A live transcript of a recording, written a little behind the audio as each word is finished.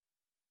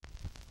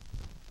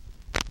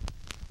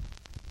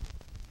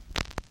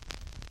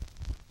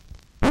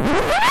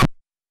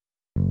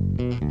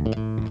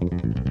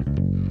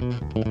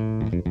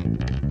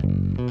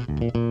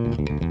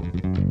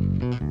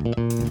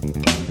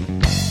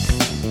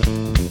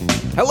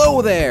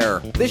Hello there!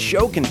 This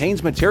show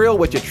contains material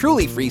which a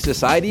truly free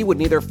society would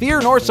neither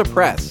fear nor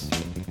suppress.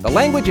 The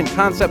language and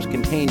concepts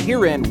contained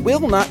herein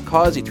will not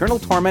cause eternal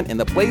torment in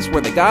the place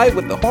where the guy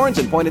with the horns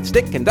and pointed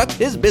stick conducts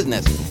his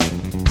business.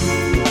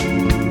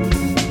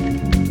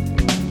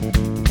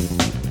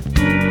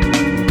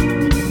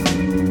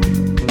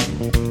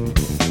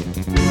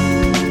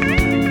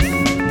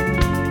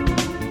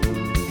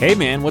 Hey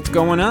man, what's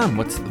going on?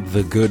 What's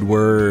the good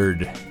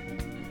word?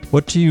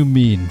 What do you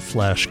mean,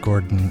 Flash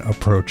Gordon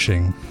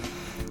approaching?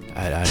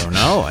 I don't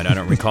know. I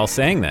don't recall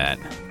saying that.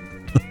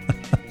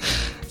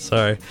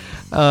 Sorry.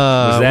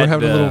 We're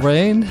having a little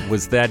rain.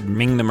 Was that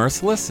Ming the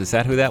Merciless? Is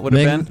that who that would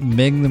have been?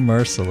 Ming the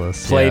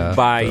Merciless. Played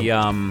by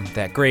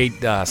that great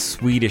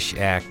Swedish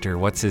actor.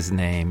 What's his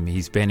name?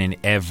 He's been in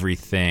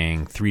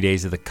everything. 3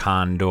 Days of the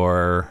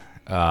Condor.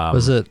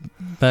 Was it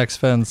Max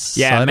von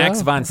Sydow? Yeah,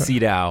 Max von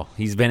Sydow.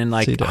 He's been in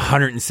like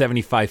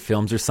 175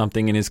 films or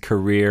something in his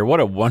career. What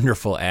a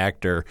wonderful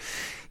actor.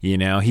 You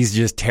know, he's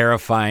just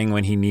terrifying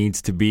when he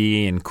needs to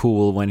be and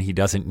cool when he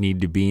doesn't need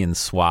to be and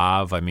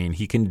suave. I mean,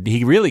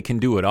 he really can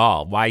do it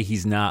all. Why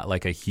he's not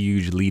like a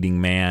huge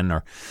leading man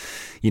or,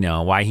 you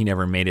know, why he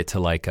never made it to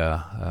like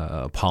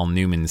a Paul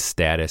Newman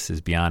status is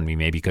beyond me.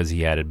 Maybe because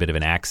he had a bit of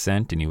an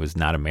accent and he was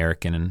not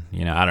American and,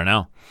 you know, I don't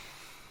know.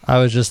 I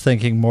was just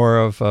thinking more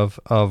of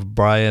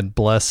Brian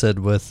Blessed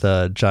with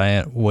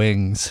giant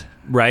wings,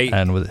 right?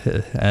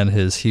 And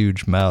his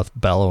huge mouth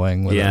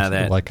bellowing with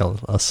like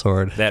a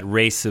sword. That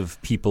race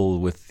of people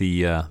with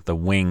the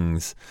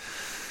wings,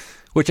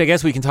 which I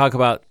guess we can talk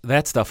about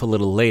that stuff a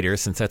little later,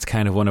 since that's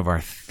kind of one of our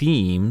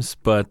themes.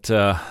 But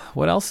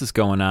what else is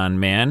going on,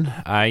 man?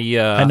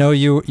 I know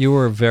you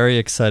were very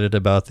excited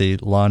about the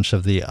launch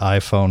of the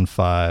iPhone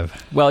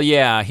 5. Well,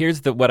 yeah.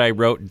 Here's what I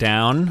wrote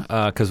down,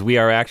 because we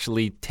are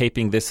actually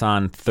taping this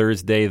on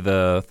Thursday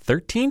the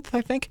 13th,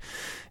 I think.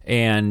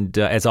 And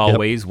as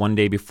always, one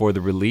day before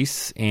the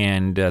release.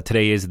 And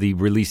today is the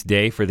release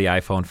day for the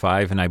iPhone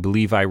 5. And I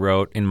believe I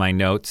wrote in my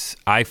notes,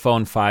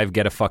 iPhone 5,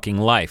 get a fucking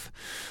life.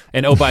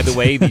 And oh, by the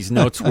way, these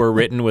notes were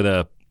written with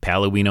a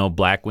Palomino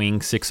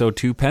Blackwing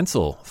 602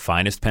 pencil,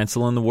 finest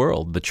pencil in the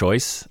world, the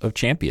choice of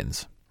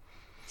champions.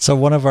 So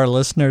one of our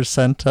listeners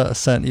sent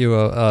you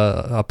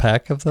a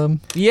pack of them?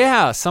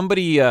 Yeah,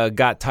 somebody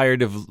got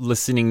tired of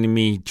listening to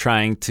me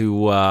trying to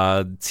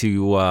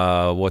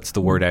what's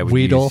the word I would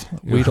use?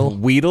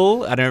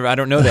 Wheedle? I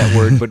don't know that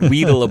word, but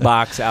wheedle a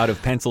box out of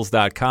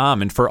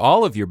pencils.com. And for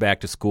all of your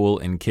back to school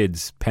and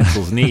kids'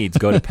 pencils needs,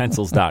 go to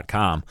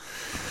pencils.com.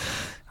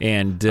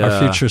 And our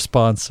future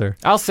sponsor.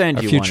 I'll send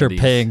our you future one of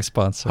these. Paying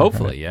sponsor.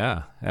 Hopefully, right?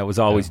 Yeah. That was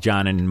always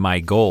John and my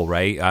goal,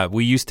 right?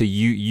 We used to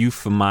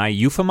euphemize.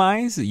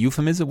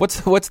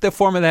 What's the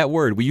form of that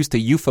word? We used to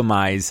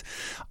euphemize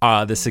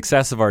the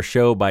success of our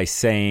show by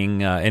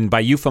saying, and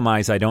by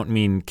euphemize I don't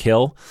mean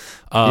kill,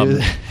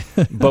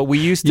 but we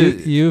used to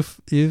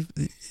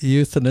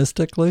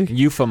euthanistically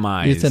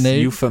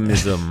euphemize,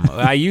 euphemism.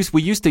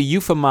 We used to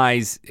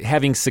euphemize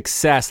having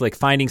success, like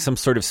finding some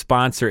sort of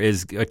sponsor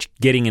is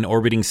getting an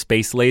orbiting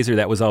space laser.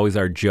 That was always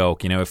our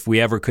joke. You know, if we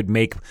ever could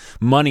make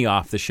money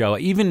off the show,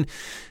 even,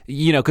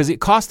 you know, because it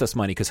cost us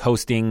money, because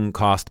hosting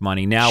cost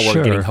money. Now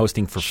we're getting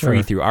hosting for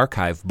free through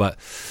Archive, but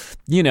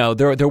you know,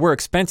 there were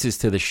expenses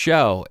to the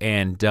show,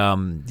 and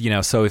you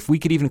know, so if we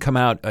could even come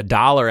out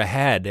 $1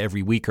 ahead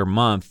every week or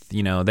month,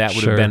 you know, that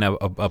would have been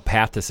a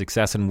path to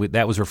success, and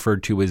that was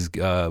referred to as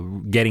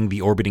getting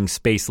the orbiting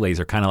space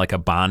laser, kind of like a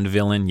Bond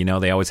villain. You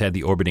know, they always had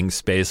the orbiting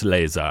space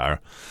laser.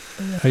 Are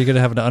you going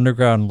to have an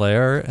underground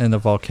lair in the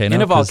volcano?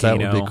 In a volcano,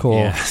 that would be cool.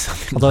 Yeah,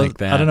 something like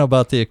that. I don't know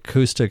about the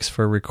acoustics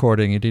for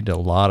recording. You need a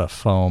lot of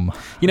foam.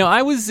 You know,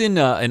 I was in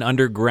an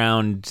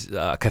underground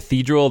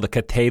cathedral, the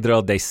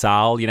Catedral de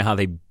Sal. You know how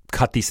they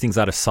cut these things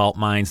out of salt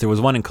mines. There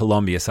was one in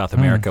Colombia, South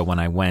America, when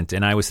I went,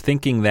 and I was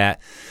thinking that,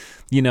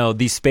 you know,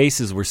 these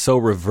spaces were so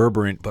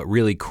reverberant but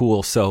really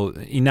cool, so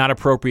not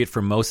appropriate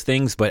for most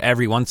things, but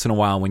every once in a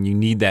while when you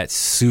need that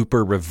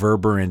super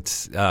reverberant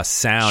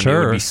sound, it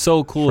would be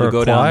so cool to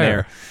go down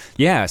there.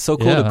 Yeah, so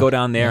cool to go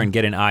down there and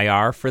get an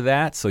IR for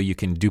that, so you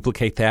can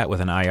duplicate that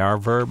with an IR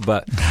verb.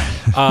 But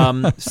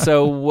iPhone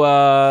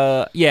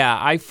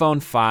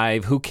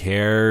 5, who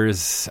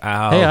cares?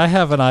 Hey, I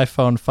have an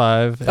iPhone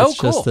 5. It's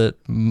cool. Just that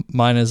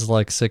mine is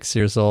like 6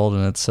 years old,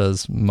 and it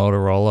says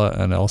Motorola,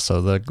 and also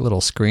the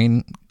little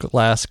screen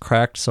glass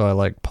cracked, so I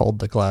like pulled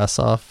the glass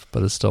off,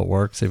 but it still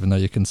works, even though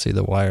you can see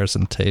the wires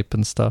and tape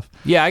and stuff.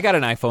 Yeah, I got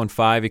an iPhone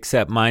 5,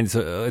 except mine's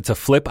it's a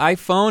flip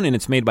iPhone, and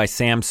it's made by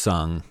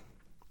Samsung.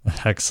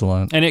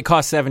 Excellent. And it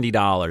cost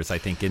 $70, I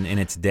think, in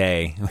its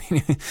day.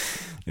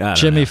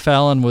 Jimmy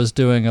Fallon was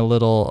doing a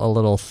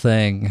little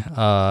thing.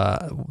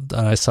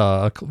 I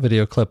saw a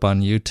video clip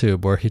on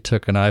YouTube where he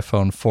took an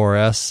iPhone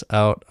 4S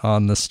out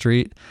on the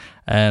street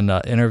and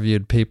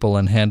interviewed people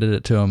and handed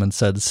it to them and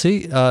said,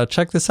 "See,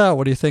 check this out.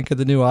 What do you think of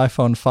the new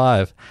iPhone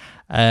 5?"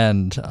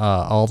 And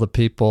all the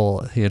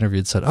people he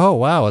interviewed said, "Oh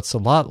wow, it's a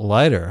lot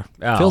lighter.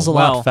 Feels a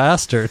lot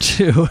faster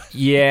too."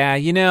 Yeah,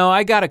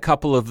 I got a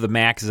couple of the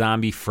Mac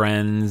zombie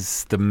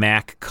friends, the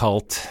Mac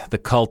cult, the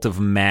cult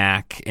of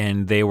Mac,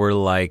 and they were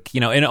like,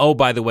 and oh,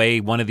 by the way,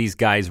 one of these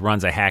guys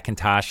runs a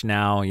Hackintosh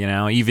now.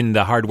 Even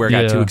the hardware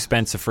got too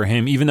expensive for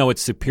him, even though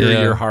it's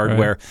superior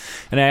hardware.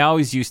 Right. And I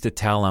always used to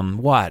tell him,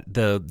 "What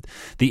the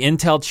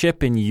Intel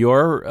chip in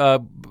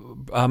your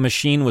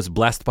machine was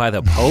blessed by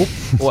the Pope?"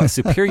 Well,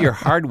 superior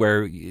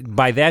hardware,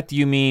 by that do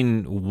you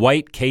mean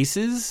white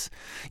cases?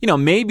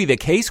 Maybe the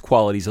case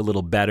quality is a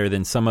little better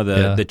than some of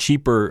the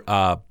cheaper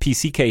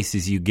PC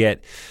cases you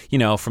get,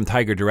 from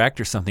Tiger Direct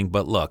or something.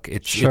 But look,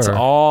 it's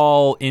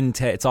all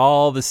it's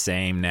all the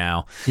same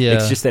now. Yeah.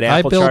 It's just that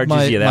Apple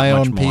charges you that much more.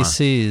 I build my own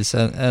PCs,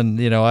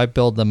 and I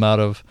build them out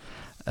of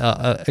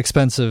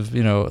expensive,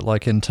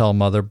 like Intel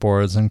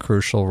motherboards and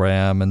Crucial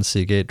RAM and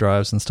Seagate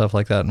drives and stuff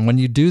like that. And when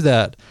you do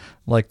that,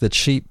 like the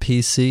cheap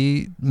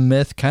PC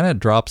myth kind of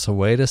drops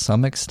away to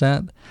some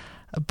extent.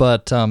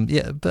 But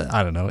but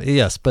I don't know.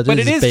 Yes, but it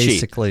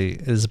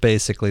is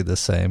basically the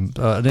same.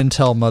 An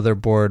Intel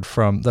motherboard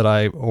that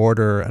I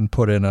order and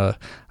put in a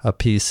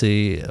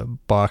PC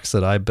box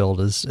that I build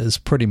is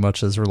pretty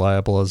much as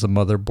reliable as a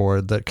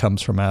motherboard that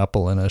comes from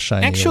Apple in a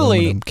shiny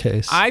aluminum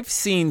case. I've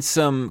seen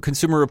some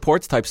Consumer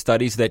Reports type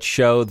studies that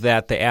show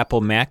that the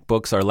Apple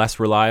MacBooks are less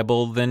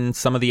reliable than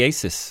some of the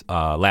Asus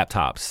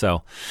laptops.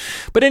 So,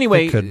 but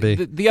anyway, it could be.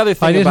 The other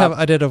thing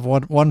I did have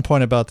one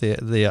point about the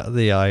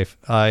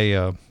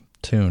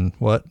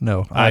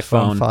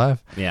iPhone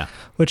 5. Yeah.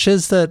 Which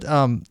is that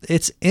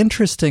it's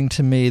interesting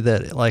to me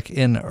that like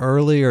in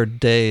earlier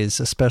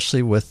days,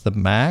 especially with the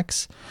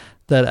Macs,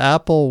 that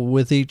Apple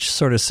with each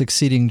sort of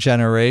succeeding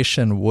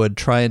generation would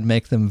try and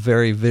make them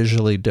very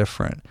visually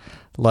different.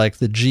 Like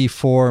the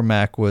G4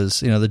 Mac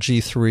was, the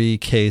G3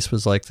 case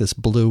was like this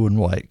blue and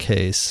white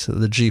case.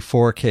 The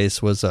G4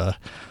 case was it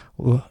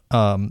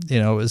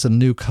was a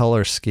new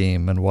color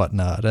scheme and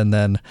whatnot. And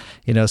then,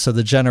 so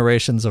the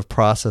generations of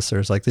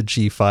processors, like the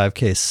G5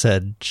 case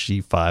said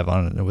G5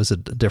 on it. It was a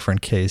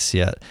different case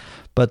yet.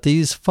 But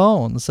these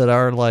phones that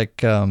are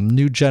like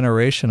new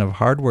generation of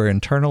hardware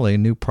internally,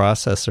 new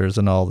processors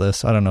and all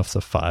this, I don't know if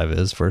the 5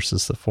 is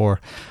versus the 4,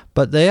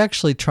 but they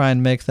actually try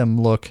and make them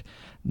look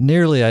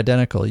nearly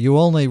identical. You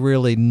only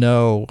really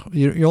know,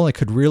 you only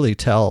could really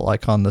tell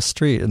like on the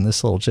street, and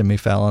this little Jimmy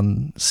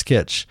Fallon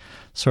sketch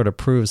sort of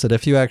proves that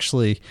if you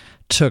actually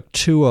took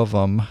two of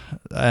them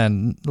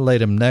and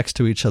laid them next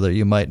to each other,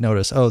 you might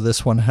notice, oh,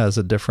 this one has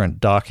a different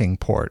docking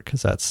port,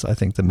 because that's, I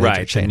think, the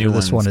major change.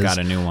 This one got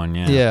a new one,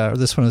 yeah. Yeah,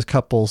 this one is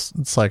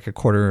it's like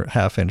a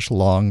half inch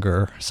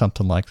longer,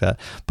 something like that.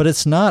 But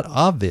it's not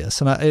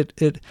obvious, and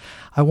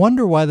I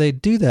wonder why they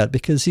do that,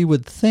 because you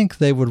would think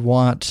they would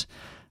want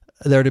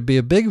there to be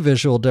a big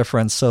visual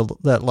difference so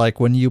that like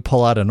when you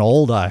pull out an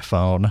old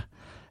iPhone,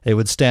 it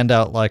would stand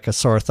out like a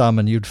sore thumb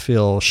and you'd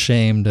feel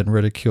shamed and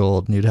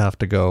ridiculed and you'd have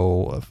to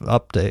go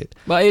update.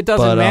 Well, it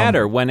doesn't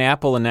matter. When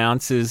Apple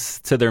announces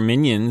to their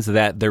minions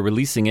that they're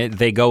releasing it,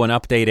 they go and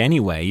update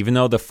anyway, even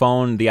though the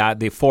phone, the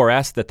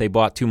 4S that they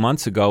bought 2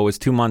 months ago is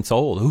 2 months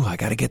old. Ooh, I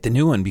got to get the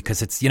new one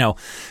because it's,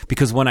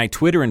 because when I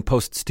Twitter and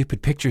post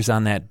stupid pictures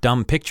on that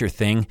dumb picture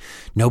thing,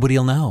 nobody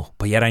will know,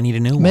 but yet I need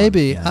a new one.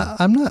 Maybe.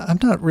 I'm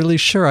not really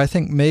sure. I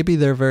think maybe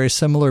they're very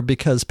similar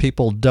because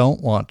people don't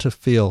want to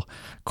feel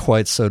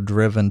quite so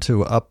driven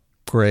to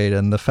upgrade,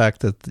 and the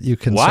fact that you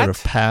can sort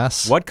of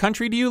pass. What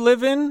country do you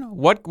live in?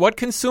 What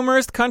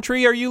consumerist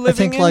country are you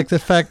living in? I think like the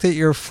fact that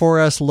your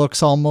 4S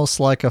looks almost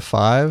like a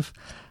 5.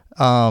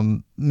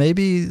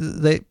 Maybe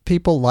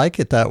people like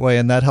it that way,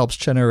 and that helps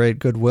generate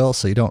goodwill,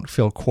 so you don't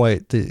feel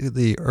quite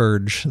the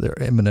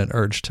imminent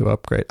urge to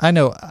upgrade. I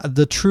know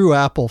the true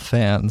Apple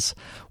fans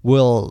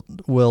will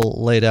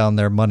lay down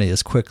their money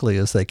as quickly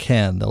as they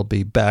can. They'll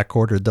be back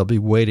ordered. They'll be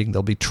waiting.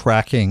 They'll be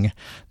tracking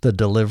the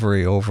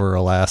delivery over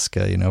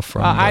Alaska,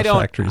 from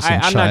factories in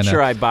China. I'm not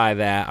sure I buy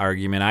that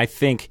argument. I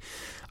think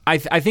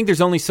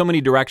there's only so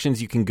many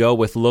directions you can go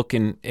with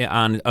looking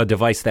on a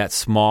device that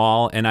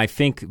small, and I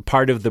think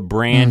part of the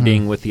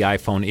branding with the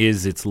iPhone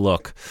is its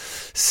look.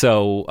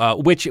 So,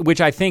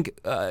 which I think,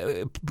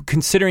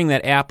 considering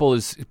that Apple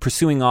is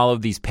pursuing all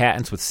of these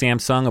patents with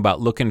Samsung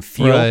about look and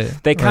feel,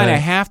 they kind of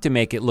have to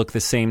make it look the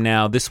same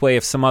now. This way,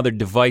 if some other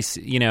device,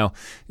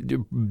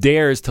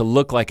 dares to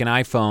look like an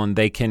iPhone,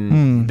 they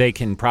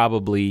can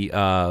probably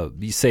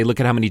say, look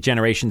at how many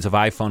generations of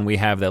iPhone we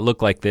have that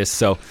look like this.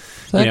 So,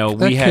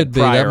 we had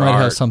prior. That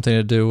might have something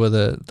to do with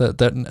it.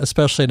 That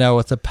especially now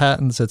with the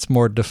patents, it's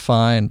more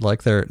defined.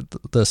 Like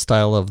the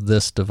style of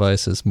this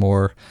device is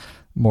more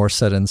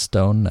set in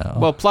stone now.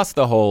 Well, plus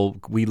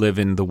we live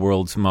in the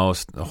world's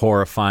most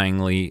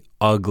horrifyingly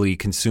ugly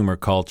consumer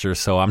culture,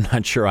 so I'm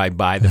not sure I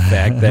buy the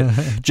fact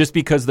that just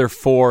because their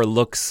 4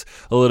 looks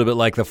a little bit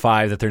like the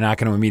 5, that they're not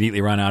going to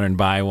immediately run out and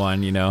buy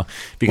one,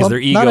 because their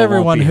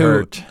ego won't be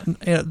hurt.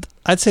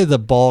 I'd say the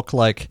bulk,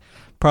 like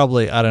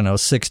probably, I don't know,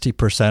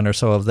 60% or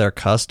so of their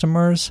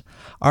customers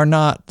are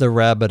not the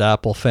rabid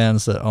Apple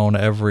fans that own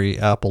every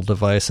Apple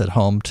device at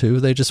home, too.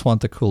 They just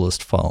want the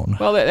coolest phone.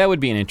 Well, that would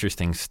be an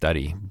interesting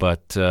study.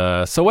 But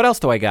so what else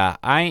do I got?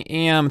 I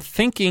am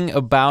thinking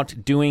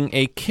about doing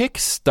a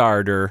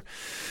Kickstarter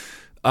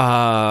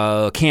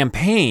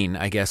campaign,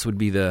 I guess would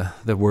be the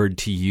word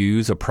to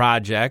use, a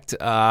project.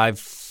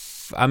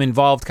 I'm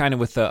involved kind of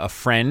with a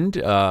friend.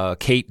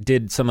 Kate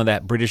did some of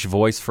that British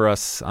voice for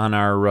us on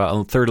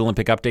our third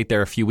Olympic update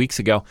there a few weeks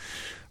ago.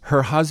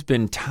 Her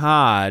husband,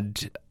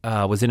 Todd,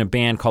 was in a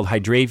band called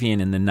Hydravian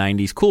in the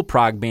 90s. Cool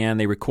prog band.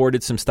 They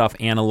recorded some stuff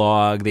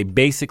analog. They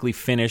basically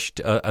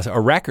finished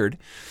a record,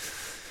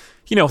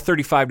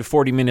 35 to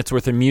 40 minutes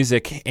worth of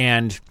music,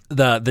 and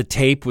the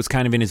tape was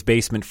kind of in his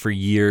basement for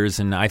years,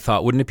 and I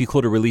thought, wouldn't it be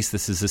cool to release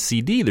this as a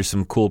CD? There's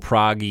some cool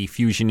proggy,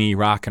 fusiony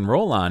rock and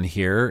roll on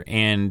here,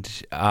 and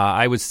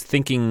I was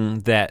thinking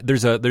that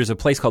there's a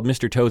place called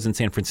Mr. Toes in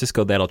San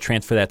Francisco that'll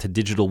transfer that to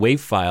digital WAV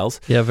files.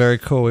 Yeah, very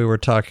cool. We were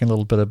talking a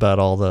little bit about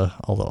all the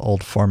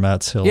old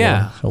formats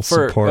he'll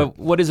support.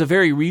 What is a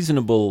very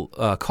reasonable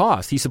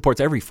cost. He supports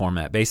every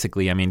format,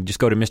 basically. I mean, just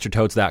go to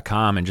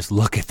MrToads.com and just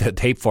look at the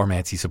tape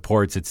formats he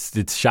supports.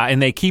 It's shot,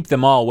 and they keep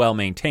them all well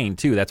maintained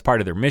too. That's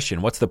part of their mission.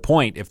 What's the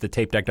point if the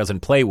tape deck doesn't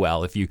play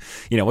well? If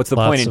what's the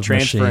point in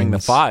transferring the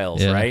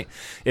files, right?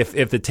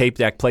 If the tape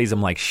deck plays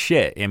them like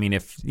shit. I mean,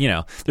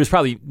 there's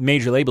probably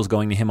major labels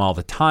going to him all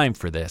the time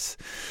for this.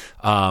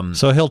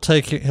 So he'll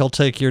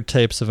take your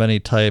tapes of any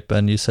type,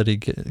 and you said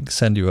he'd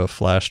send you a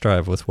flash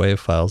drive with WAV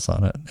files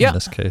on it. In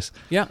this case,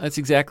 yeah, that's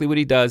exactly what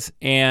he does.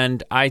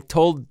 And I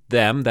told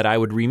them that I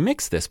would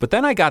remix this, but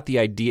then I got the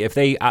idea if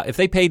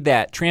they paid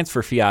that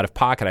transfer fee out of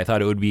pocket, I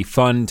thought it would be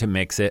fun to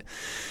mix it.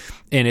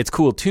 And it's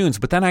cool tunes,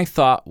 but then I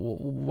thought,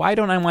 why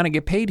don't I want to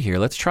get paid here?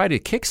 Let's try to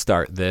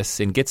kickstart this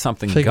and get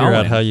something going. Figure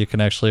out how you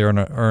can actually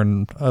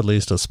earn at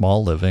least a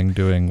small living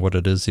doing what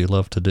it is you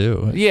love to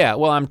do. Yeah,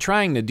 well, I'm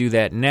trying to do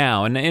that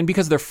now, and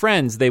because they're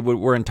friends, they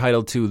were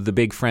entitled to the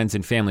big friends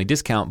and family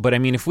discount. But I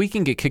mean, if we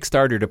can get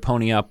Kickstarter to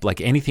pony up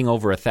like anything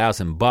over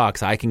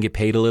 $1,000, I can get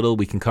paid a little.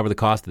 We can cover the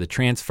cost of the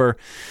transfer.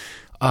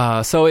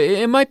 So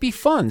it might be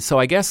fun. So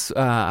I guess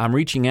I'm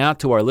reaching out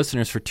to our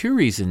listeners for two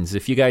reasons.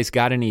 If you guys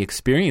got any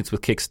experience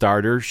with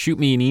Kickstarter, shoot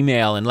me an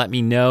email and let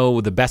me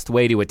know the best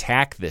way to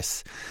attack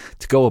this,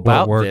 to go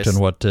about what worked this. And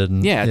what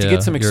didn't. Yeah, to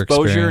get some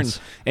exposure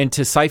and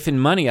to siphon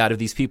money out of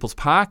these people's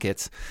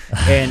pockets.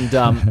 And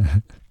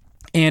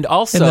and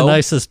also in the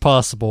nicest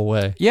possible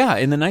way. Yeah,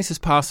 in the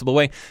nicest possible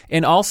way.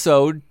 And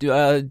also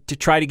to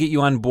try to get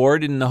you on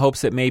board in the hopes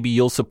that maybe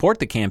you'll support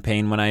the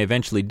campaign when I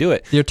eventually do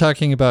it. You're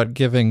talking about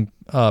giving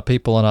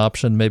people an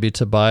option maybe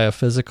to buy a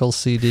physical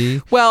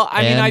CD? Well,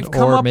 I mean, I've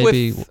come up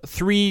with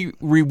 3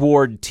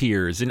 reward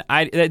tiers, and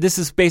this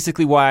is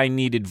basically why I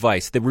need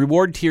advice. The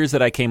reward tiers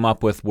that I came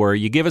up with were,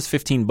 you give us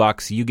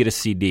 $15, you get a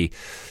CD.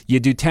 You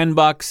do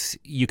 $10,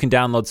 you can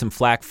download some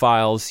FLAC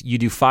files. You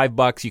do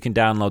 $5, you can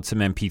download some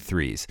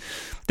MP3s.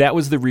 That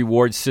was the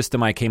reward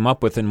system I came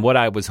up with, and what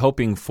I was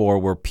hoping for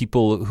were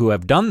people who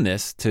have done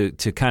this to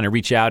kind of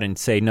reach out and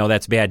say, no,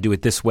 that's bad, do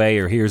it this way,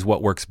 or here's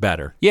what works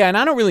better. Yeah, and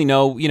I don't really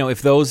know,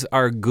 if those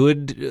are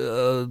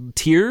good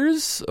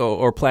tiers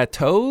or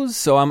plateaus,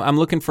 so I'm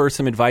looking for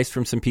some advice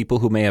from some people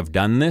who may have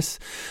done this.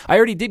 I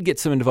already did get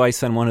some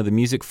advice on one of the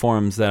music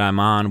forums that I'm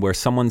on where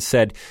someone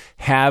said,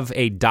 have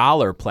a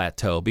 $1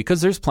 plateau, because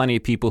there's plenty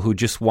of people who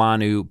just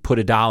want to put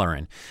 $1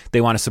 in.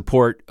 They want to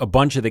support a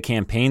bunch of the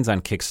campaigns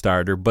on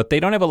Kickstarter, but they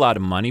don't have a lot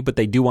of money, but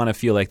they do want to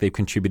feel like they've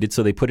contributed,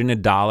 so they put in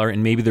 $1,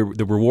 and maybe the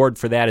reward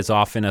for that is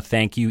often a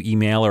thank you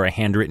email or a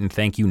handwritten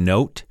thank you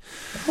note.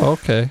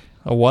 Okay.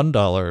 A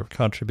 $1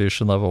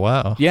 contribution level.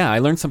 Wow. Yeah, I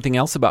learned something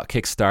else about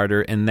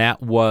Kickstarter, and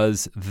that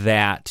was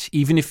that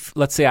even if,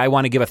 let's say, I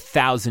want to give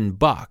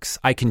 $1,000,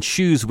 I can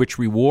choose which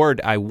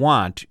reward I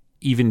want.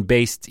 Even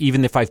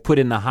if I've put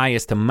in the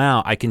highest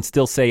amount, I can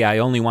still say I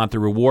only want the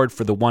reward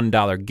for the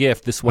 $1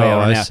 gift. This way,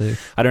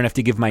 I don't have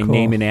to give my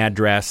name and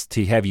address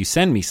to have you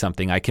send me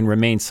something. I can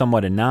remain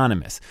somewhat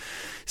anonymous.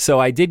 So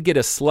I did get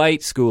a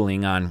slight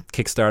schooling on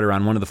Kickstarter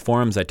on one of the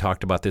forums. I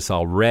talked about this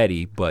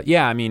already. But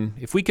yeah, I mean,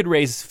 if we could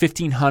raise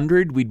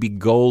 $1,500, we'd be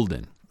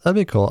golden. That'd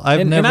be cool.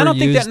 And I don't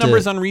think that number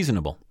is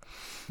unreasonable.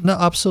 No,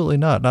 absolutely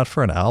not. Not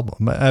for an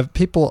album.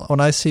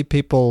 When I see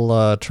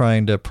people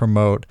trying to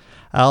promote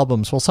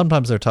albums, well,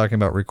 sometimes they're talking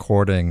about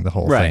recording the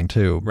whole thing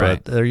too,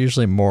 but they're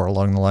usually more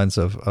along the lines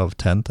of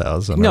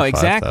 10,000. No, or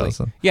exactly.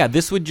 5,000. Yeah,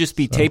 this would just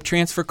be tape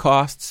transfer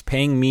costs,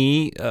 paying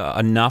me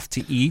enough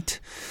to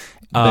eat.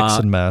 Mix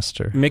and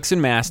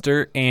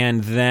master,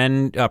 and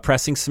then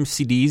pressing some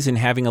CDs and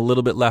having a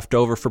little bit left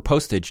over for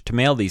postage to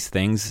mail these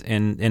things,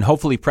 and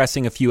hopefully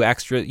pressing a few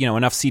extra,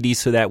 enough CDs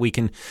so that we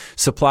can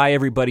supply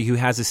everybody who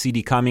has a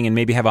CD coming, and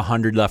maybe have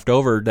 100 left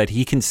over that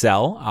he can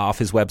sell off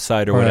his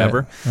website or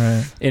whatever,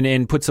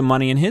 and put some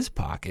money in his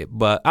pocket.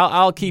 But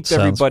I'll keep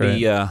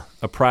everybody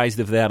apprised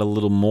of that a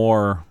little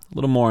more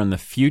in the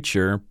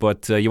future.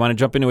 But you want to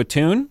jump into a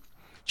tune?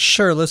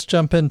 Sure, let's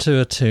jump into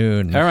a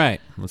tune. All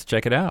right, let's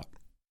check it out.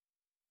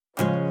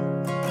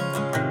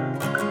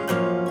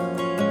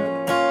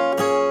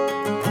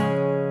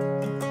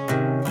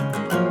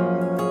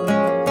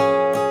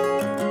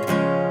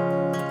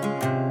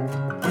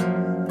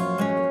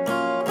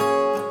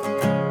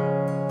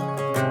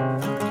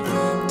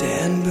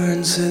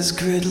 moon says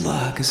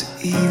gridlock is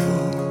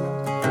evil,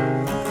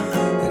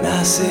 and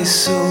I say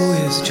so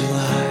is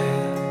July.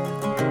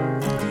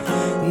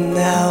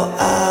 Now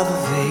I've a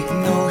vague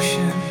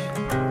notion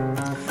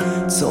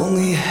it's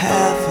only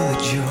half of a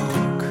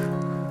joke,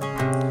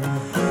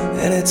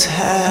 and it's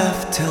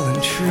half telling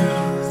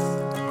truth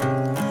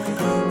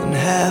and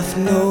half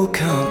no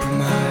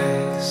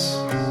compromise.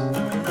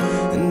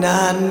 And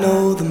I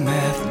know the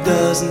math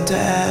doesn't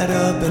add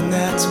up, and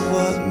that's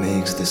what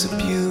makes this a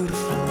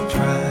beautiful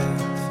drive.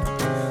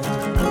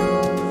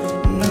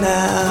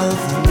 Now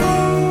the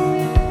moon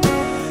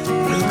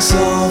looks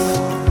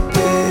awful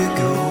big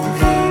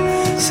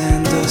over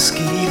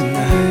Sandusky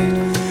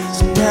tonight.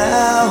 So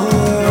now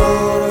we're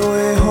on our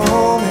way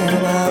home,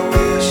 and I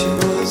wish it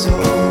was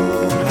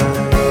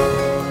alright.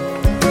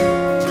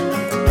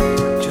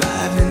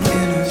 Driving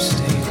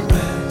Interstate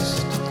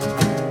West,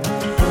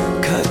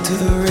 cut to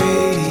the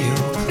radio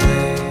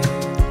play.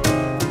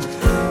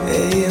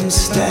 AM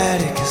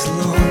static is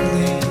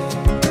lonely,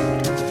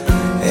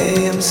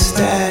 AM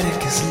static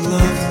is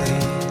lovely.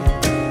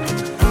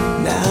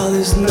 Now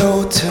there's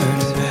no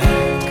turning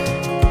back,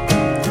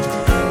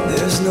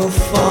 there's no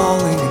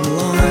falling in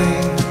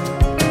line.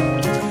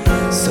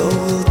 So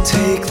we'll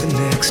take the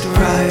next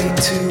ride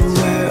to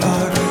where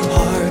our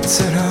hearts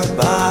and our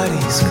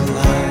bodies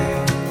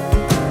collide.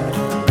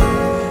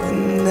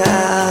 And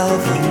now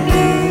the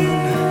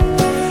moon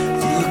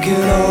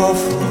looking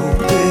awful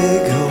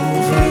big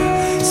over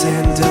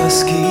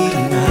Sandusky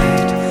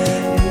tonight.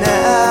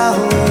 Now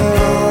we're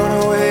on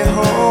our way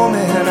home,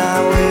 and I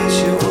wish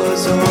it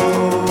was Ohio.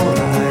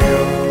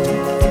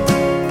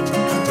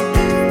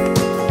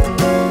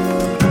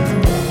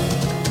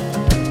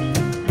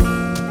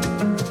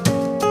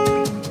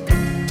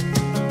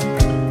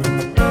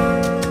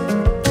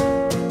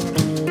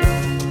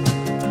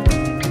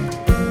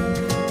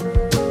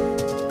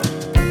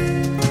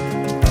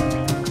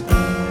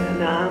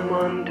 And I'm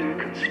under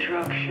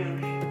construction,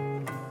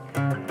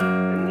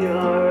 and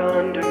you're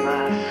under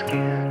my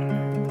skin.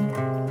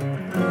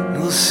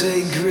 We'll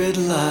say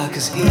gridlock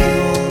is evil,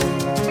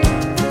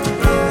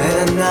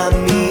 and I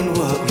mean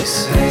what we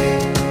say.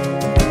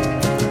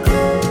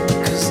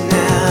 'Cause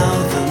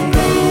now the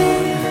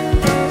moon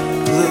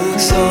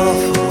looks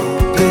awful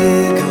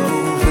big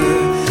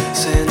over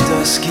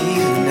Sandusky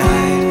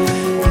tonight.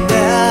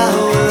 Now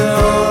we're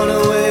on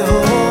our way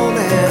home,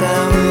 and I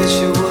wish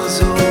it was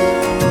Ohio.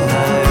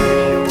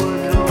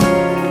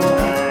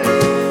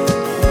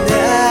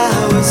 Now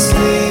we're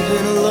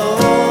sleeping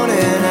alone,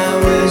 and I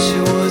wish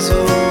it was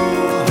Ohio.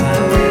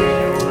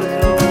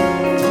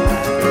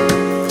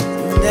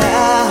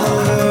 Now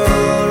we're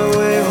on our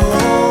way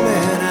home,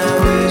 and I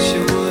wish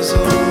it was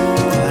Ohio.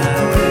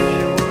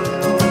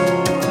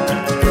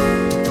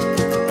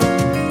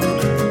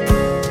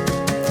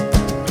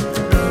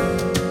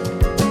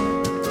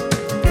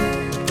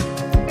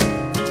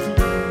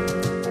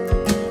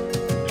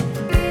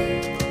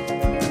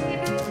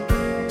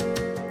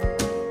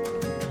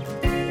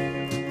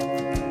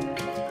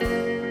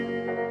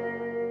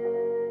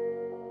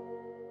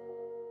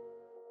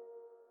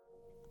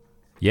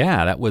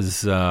 Yeah, that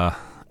was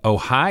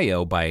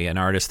Ohio by an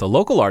artist, a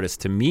local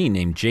artist to me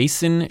named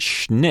Jason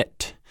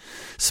Schnitt.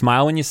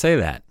 Smile when you say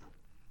that.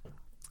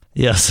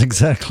 Yes,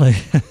 exactly.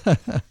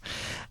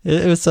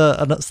 It was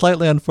a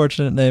slightly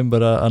unfortunate name,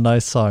 but a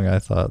nice song, I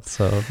thought.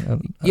 So,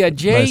 Yeah,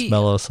 nice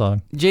mellow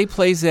song. Jay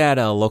plays at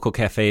a local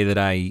cafe that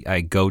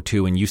I go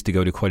to and used to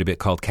go to quite a bit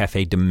called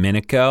Cafe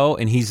Domenico,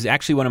 and he's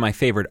actually one of my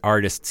favorite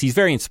artists. He's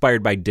very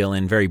inspired by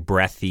Dylan, very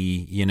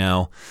breathy, you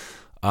know.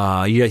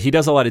 He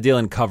does a lot of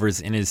Dylan covers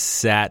in his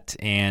set,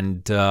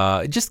 and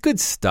just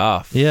good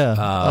stuff. Yeah,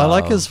 I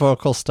like his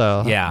vocal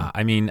style. Yeah,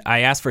 I mean,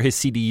 I asked for his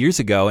CD years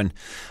ago, and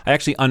I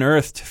actually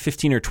unearthed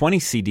 15 or 20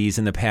 CDs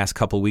in the past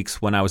couple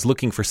weeks when I was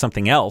looking for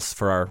something else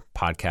for our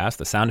podcast,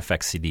 the sound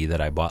effects CD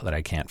that I bought that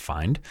I can't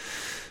find.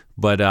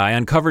 But I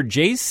uncovered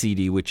Jay's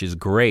CD, which is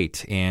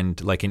great,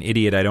 and like an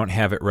idiot, I don't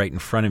have it right in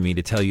front of me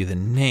to tell you the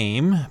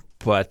name,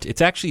 but it's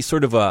actually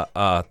sort of a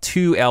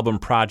 2-album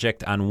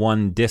project on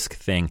one disc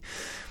thing.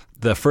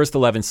 The first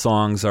 11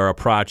 songs are a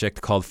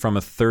project called From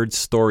a Third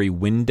Story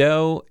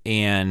Window,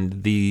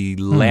 and the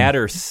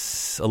latter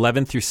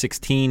 11 through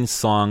 16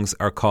 songs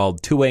are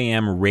called 2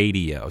 a.m.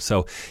 Radio.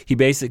 So he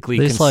basically...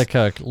 These like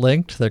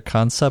linked, the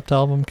concept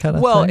album kind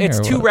of thing? Well, it's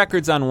two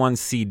records on one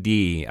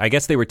CD. I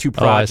guess they were two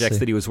projects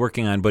that he was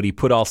working on, but he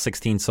put all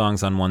 16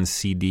 songs on one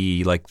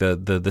CD. Like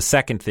the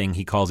second thing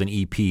he calls an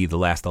EP, the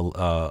last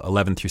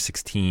 11 through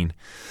 16.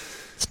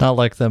 It's not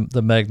like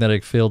the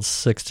Magnetic Fields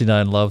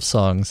 69 Love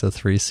Songs, a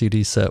 3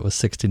 CD set with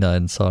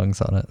 69 songs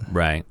on it.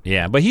 Right,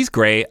 yeah. But he's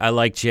great. I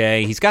like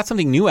Jay. He's got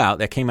something new out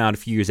that came out a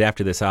few years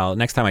after this.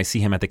 Next time I see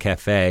him at the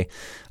cafe,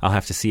 I'll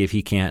have to see if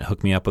he can't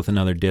hook me up with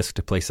another disc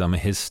to play some of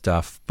his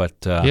stuff. But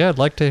yeah, I'd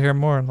like to hear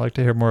more. I'd like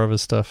to hear more of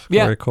his stuff.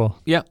 Yeah, very cool.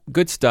 Yeah,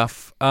 good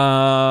stuff.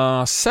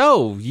 I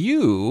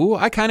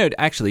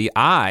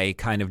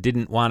kind of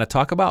didn't want to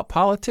talk about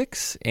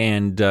politics,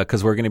 and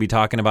because we're going to be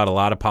talking about a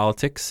lot of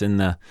politics in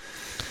the...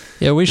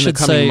 Yeah, we should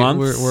say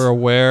we're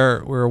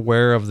we're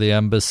aware of the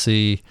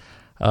embassy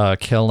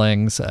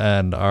killings,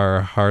 and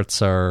our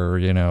hearts are,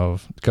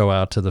 go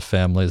out to the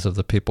families of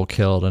the people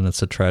killed, and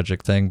it's a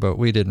tragic thing. But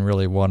we didn't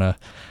want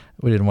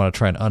to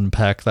try and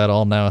unpack that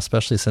all now,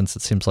 especially since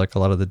it seems like a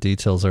lot of the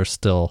details are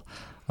still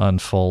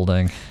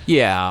unfolding.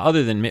 Yeah,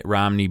 other than Mitt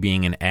Romney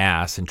being an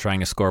ass and trying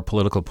to score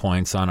political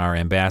points on our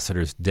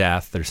ambassador's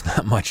death, there's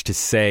not much to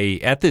say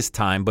at this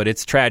time, but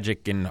it's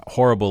tragic and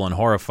horrible and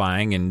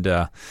horrifying, and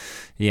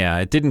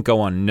it didn't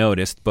go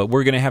unnoticed, but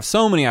we're going to have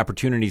so many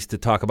opportunities to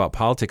talk about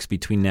politics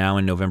between now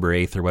and November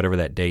 8th or whatever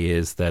that day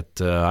is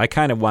that I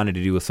kind of wanted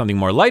to do something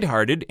more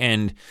lighthearted,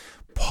 and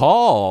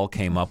Paul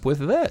came up with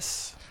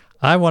this.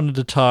 I wanted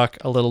to talk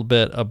a little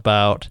bit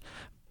about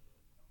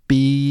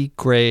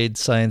B-grade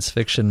science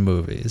fiction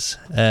movies.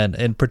 And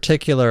in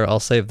particular, I'll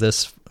save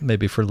this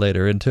maybe for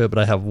later into it, but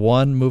I have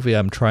one movie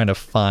I'm trying to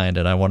find,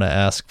 and I want to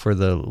ask for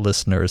the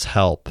listeners'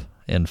 help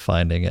in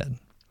finding it.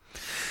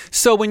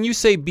 So when you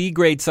say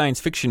B-grade science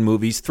fiction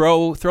movies,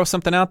 throw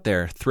something out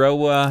there.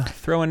 Throw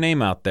a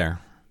name out there.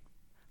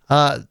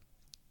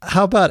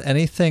 How about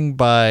anything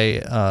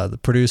by the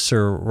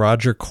producer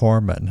Roger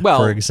Corman? Well,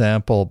 for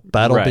example,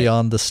 Battle right.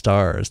 Beyond the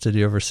Stars. Did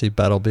you ever see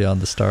Battle Beyond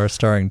the Stars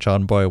starring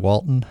John Boy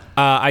Walton?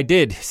 I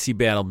did see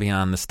Battle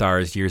Beyond the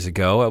Stars years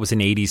ago. It was an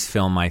 80s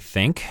film, I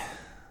think.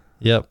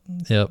 Yep.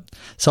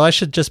 So I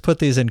should just put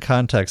these in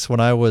context. When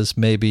I was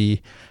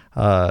maybe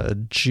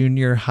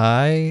junior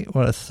high,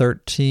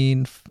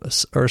 13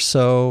 or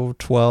so,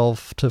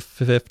 12 to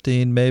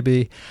 15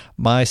 maybe,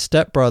 my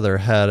stepbrother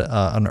had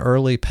an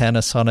early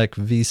Panasonic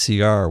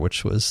VCR,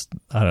 which was,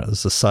 it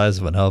was the size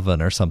of an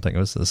oven or something. It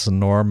was this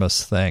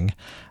enormous thing.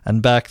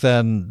 And back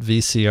then,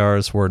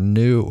 VCRs were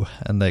new,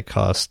 and they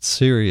cost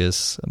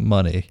serious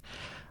money.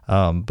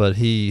 But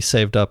he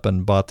saved up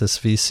and bought this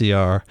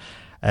VCR,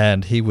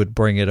 and he would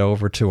bring it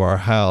over to our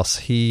house.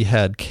 He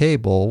had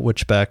cable,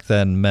 which back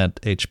then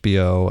meant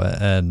HBO,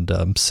 and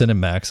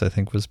Cinemax, I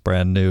think, was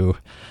brand new.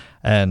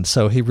 And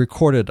so he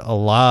recorded a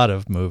lot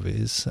of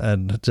movies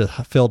and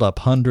filled up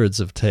hundreds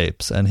of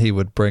tapes, and he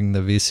would bring the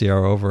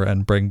VCR over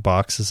and bring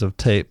boxes of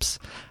tapes,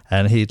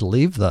 and he'd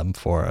leave them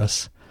for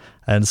us.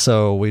 And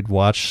so we'd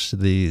watch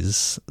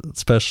these,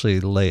 especially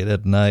late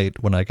at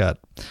night when I got,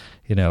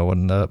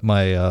 when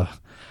my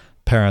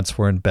parents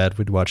were in bed,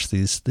 we'd watch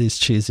these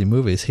cheesy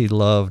movies. He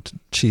loved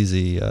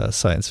cheesy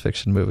science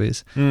fiction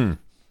movies.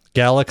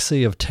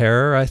 Galaxy of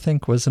Terror, I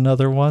think, was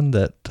another one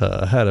that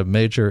had a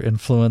major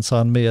influence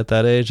on me at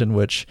that age, in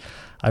which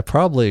I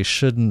probably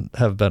shouldn't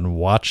have been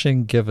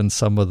watching given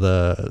some of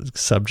the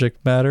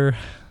subject matter.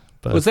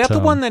 But, was that the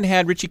one that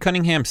had Richie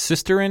Cunningham's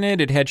sister in it?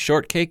 It had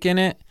Shortcake in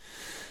it?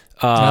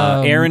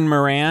 Erin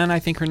Moran, I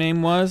think her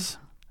name was?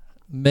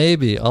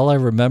 Maybe. All I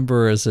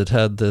remember is it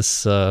had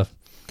this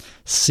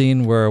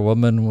scene where a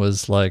woman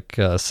was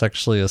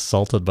sexually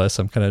assaulted by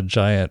some kind of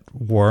giant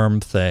worm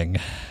thing,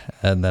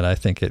 and then I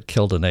think it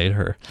killed and ate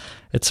her.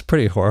 It's a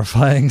pretty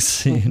horrifying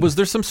scene. Was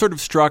there some sort of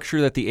structure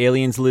that the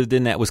aliens lived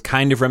in that was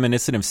kind of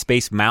reminiscent of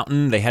Space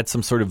Mountain? They had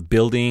some sort of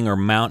building or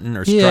mountain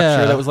or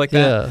structure that was like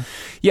that?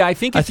 Yeah, I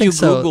think if you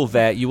Google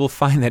that, you will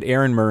find that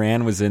Erin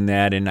Moran was in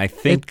that, and I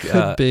think it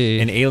could be.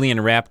 An alien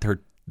wrapped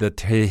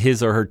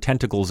his or her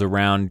tentacles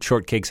around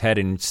Shortcake's head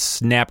and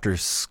snapped her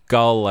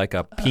skull like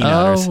a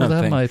peanut or something.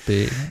 Oh, that might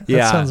be.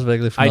 That sounds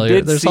vaguely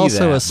familiar. There's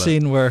also a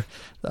scene where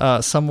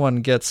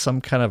someone gets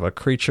some kind of a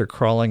creature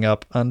crawling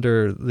up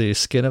under the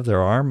skin of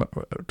their arm,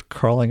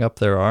 crawling up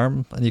their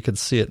arm, and you can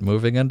see it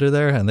moving under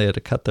there, and they had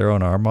to cut their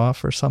own arm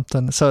off or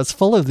something. So it's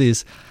full of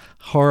these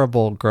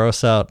horrible,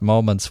 gross out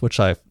moments,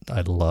 which I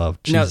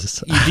love.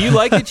 Jesus. Now, do you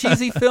like the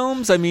cheesy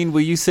films? I mean,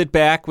 will you sit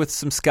back with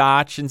some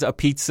scotch and a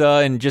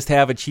pizza and just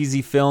have a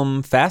cheesy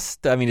film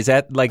fest? I mean, is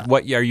that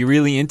what are you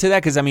really into that?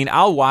 Because I mean,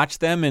 I'll watch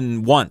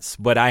them once,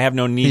 but I have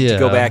no need to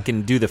go back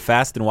and do the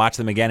fest and watch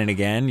them again and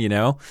again.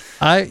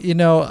 I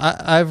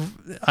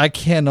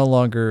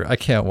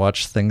can't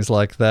watch things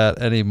like that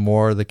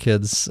anymore. The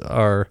kids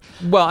are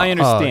I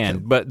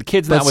understand, but the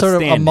kids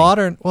notwithstanding. Sort of a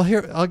modern. Well,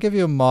 here I'll give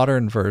you a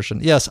modern version.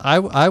 Yes,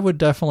 I would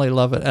definitely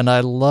love it, and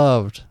I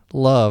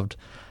loved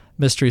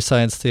Mystery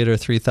Science Theater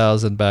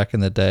 3000 back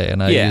in the day,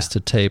 and I used to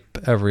tape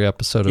every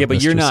episode of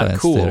Mystery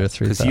Science Theater 3000. Yeah, but you're not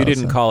cool because you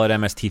didn't call it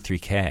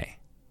MST3K.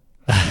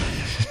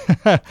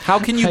 How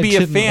can you be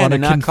a fan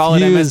and not call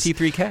it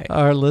MST3K?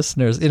 Our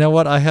listeners. You know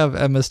what? I have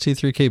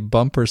MST3K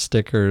bumper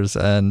stickers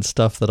and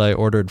stuff that I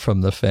ordered from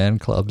the fan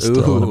club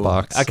still in a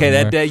box.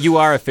 Okay, that you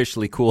are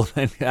officially cool.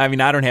 I mean,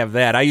 I don't have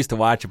that. I used to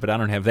watch it, but I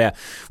don't have that.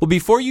 Well,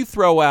 before you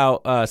throw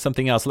out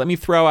something else, let me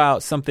throw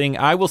out something.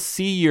 I will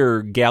see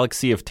your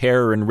Galaxy of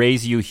Terror and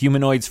raise you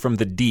Humanoids from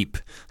the Deep.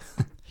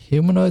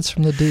 Humanoids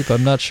from the Deep.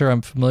 I'm not sure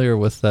I'm familiar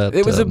with that.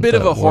 It was a bit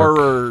of a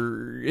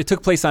horror. It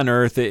took place on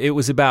Earth. It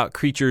was about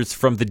creatures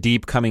from the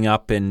deep coming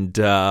up and,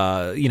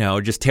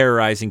 just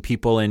terrorizing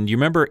people. And you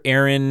remember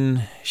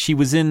Erin? She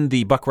was in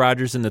the Buck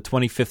Rogers in the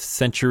 25th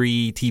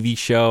Century TV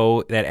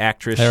show, that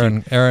actress.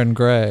 Erin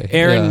Gray.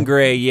 Erin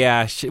Gray,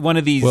 yeah. One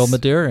of these. Wilma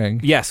Deering.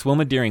 Yes,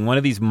 Wilma Deering. One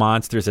of these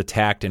monsters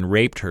attacked and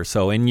raped her.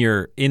 So in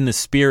the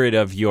spirit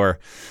of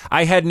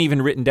I hadn't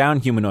even written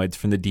down Humanoids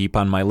from the Deep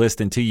on my list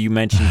until you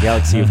mentioned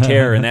Galaxy of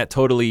Terror. And that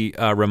totally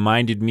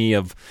reminded me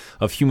of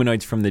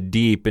Humanoids from the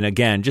Deep. And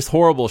again, just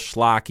horrible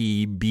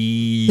schlocky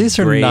B grade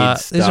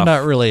stuff. These are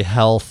not really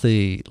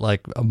healthy,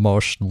 like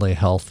emotionally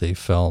healthy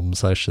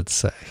films, I should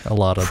say. A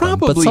lot of them,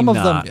 but some not.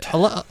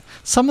 of them,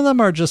 some of them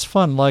are just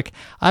fun. Like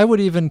I would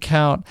even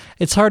count.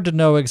 It's hard to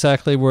know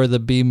exactly where the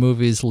B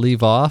movies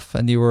leave off.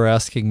 And you were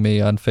asking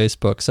me on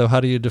Facebook, so how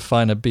do you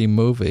define a B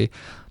movie?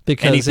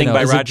 Because anything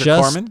by Roger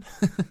Corman?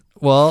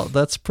 Well,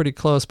 that's pretty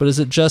close. But is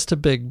it just a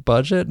big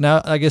budget?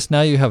 Now, I guess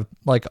now you have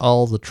like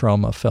all the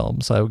trauma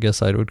films. I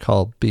guess I would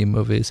call B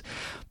movies.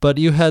 But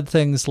you had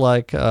things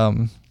like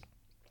the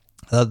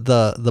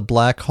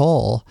Black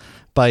Hole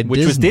by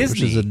Disney,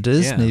 which is a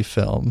Disney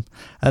film,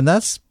 and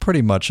that's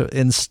pretty much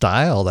in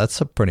style.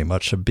 That's pretty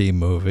much a B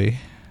movie.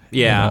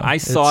 Yeah, you know, I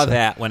saw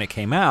that when it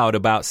came out,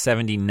 about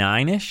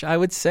 79-ish, I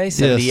would say,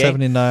 78. Yeah,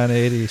 79,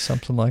 80,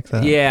 something like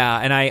that. Yeah,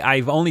 and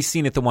I've only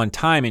seen it the one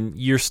time, and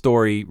your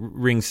story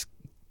rings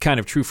kind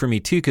of true for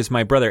me too, because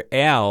my brother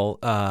Al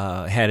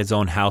had his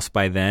own house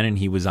by then, and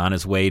he was on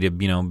his way to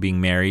being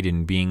married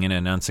and being in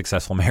an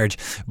unsuccessful marriage.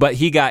 But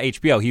he got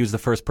HBO. He was the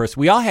first person.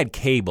 We all had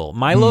cable.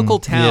 My local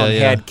town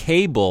had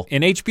cable,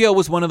 and HBO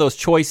was one of those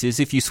choices.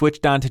 If you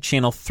switched on to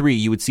channel 3,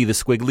 you would see the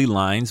squiggly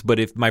lines. But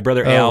if my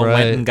brother Al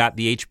went and got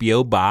the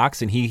HBO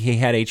box, and he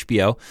had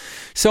HBO,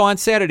 so on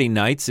Saturday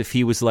nights, if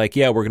he was like,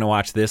 "Yeah, we're going to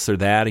watch this or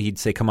that," he'd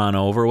say, "Come on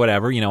over,"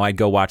 whatever. I'd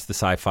go watch the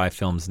sci-fi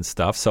films and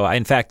stuff. So,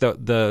 in fact,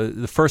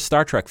 the first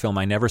Star Trek film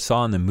I never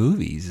saw in the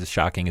movies, as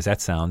shocking as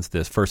that sounds,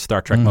 the first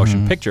Star Trek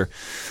motion picture,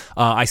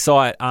 I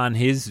saw it on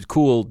his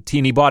cool TV,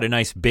 and he bought a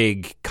nice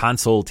big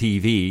console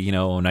TV,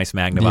 a nice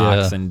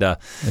Magnavox, and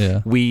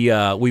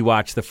we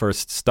watched the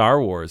first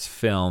Star Wars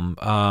film.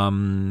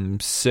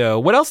 So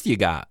what else do you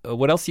got?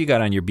 What else do you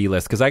got on your B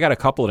list? Because I got a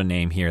couple to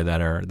name here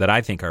that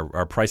I think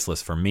are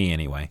priceless for me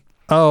anyway.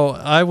 Oh,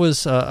 I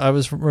was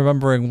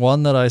remembering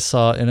one that I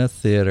saw in a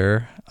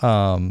theater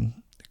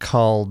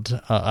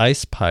called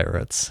Ice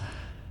Pirates,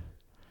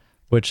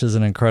 which is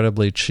an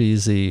incredibly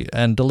cheesy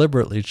and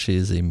deliberately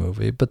cheesy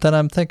movie. But then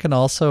I'm thinking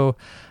also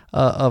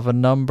of a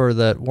number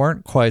that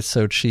weren't quite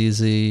so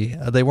cheesy.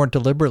 They weren't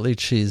deliberately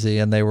cheesy,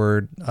 and they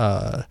were,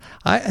 I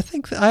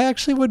think I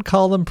actually would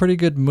call them pretty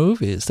good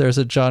movies. There's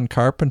a John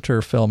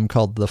Carpenter film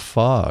called The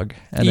Fog,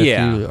 and if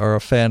you are a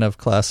fan of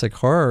classic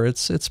horror,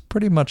 it's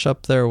pretty much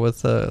up there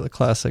with the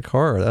classic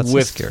horror. That's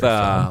a scary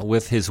film.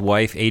 With his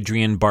wife,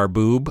 Adrienne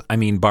Barbeau.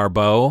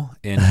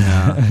 In,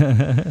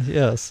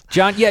 yes.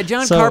 John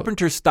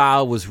Carpenter's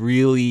style was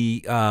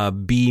really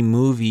B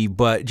movie,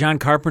 but John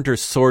Carpenter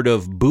sort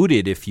of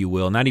booted, if you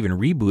will, not even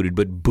rebooted,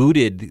 but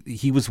booted.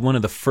 He was one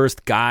of the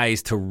first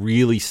guys to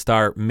really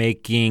start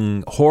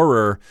making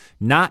horror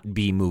not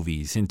B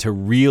movies, and to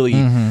really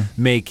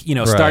make,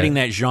 starting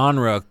that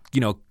genre,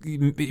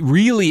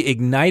 really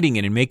igniting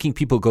it and making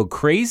people go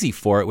crazy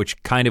for it,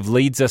 which kind of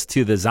leads us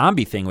to the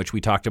zombie thing, which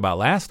we talked about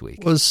last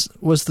week. Was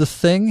The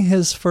Thing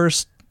his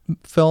first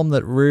film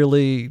that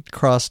really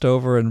crossed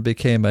over and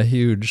became a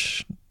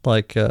huge,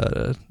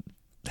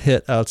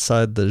 hit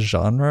outside the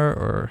genre,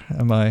 or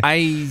am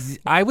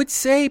I would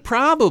say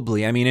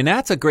probably. I mean, and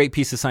that's a great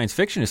piece of science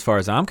fiction as far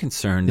as I'm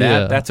concerned.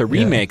 That's a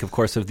remake, of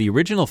course, of the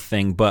original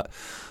thing, but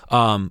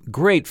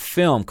great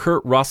film.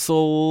 Kurt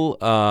Russell,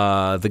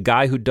 the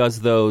guy who does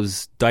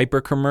those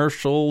diaper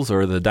commercials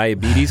or the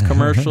diabetes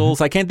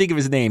commercials. I can't think of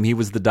his name. He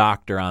was the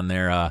doctor on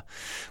there.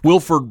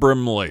 Wilford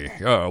Brimley.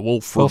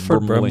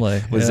 Wilford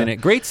Brimley was in it.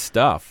 Great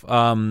stuff.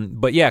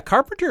 But yeah,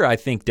 Carpenter, I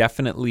think,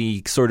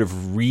 definitely sort of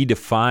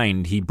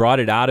redefined. He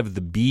brought it out of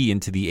the B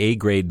into the A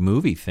grade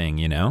movie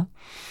thing, And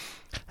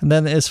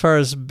then as far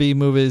as B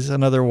movies,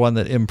 another one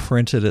that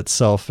imprinted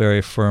itself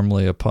very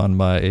firmly upon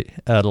my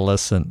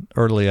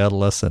early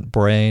adolescent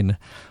brain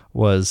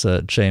was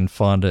Jane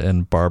Fonda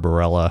in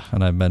Barbarella.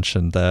 And I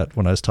mentioned that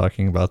when I was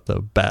talking about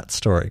the Bat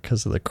story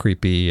because of the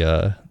creepy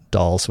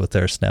dolls with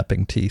their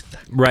snapping teeth.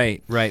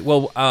 Right.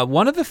 Well,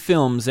 one of the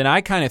films, and I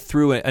kind of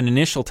threw an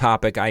initial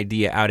topic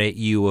idea out at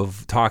you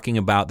of talking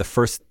about the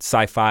first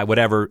sci-fi,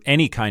 whatever,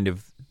 any kind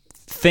of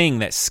thing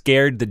that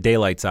scared the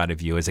daylights out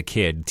of you as a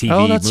kid,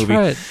 TV, movie.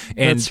 Right.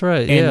 That's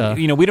right. Yeah.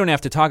 And, we don't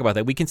have to talk about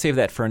that. We can save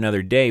that for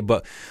another day.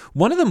 But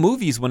one of the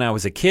movies when I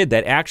was a kid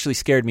that actually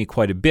scared me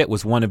quite a bit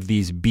was one of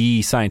these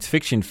B science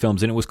fiction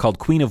films, and it was called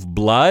Queen of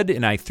Blood.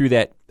 And I threw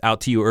that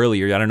out to you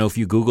earlier. I don't know if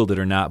you Googled it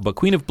or not, but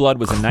Queen of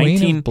Blood was a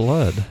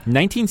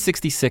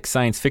 1966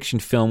 science fiction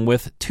film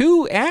with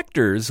two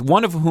actors,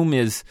 one of whom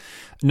is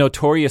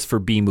notorious for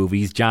B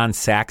movies, John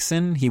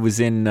Saxon. He was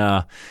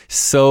in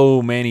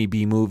so many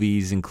B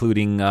movies,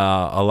 including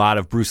a lot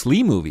of Bruce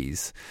Lee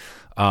movies.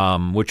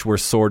 Which were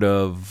sort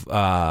of,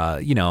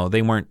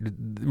 they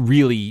weren't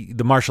really,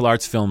 the martial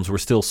arts films were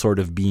still sort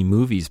of B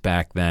movies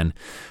back then.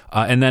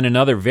 And then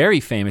another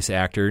very famous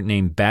actor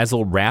named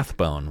Basil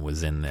Rathbone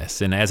was in this.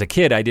 And as a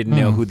kid, I didn't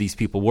know who these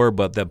people were,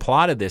 but the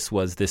plot of this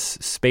was this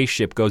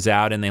spaceship goes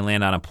out and they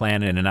land on a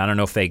planet, and I don't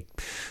know if they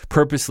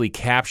purposely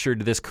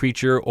captured this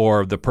creature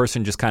or the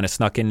person just kind of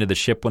snuck into the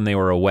ship when they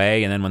were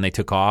away, and then when they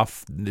took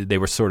off, they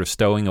were sort of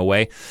stowing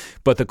away.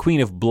 But the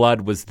Queen of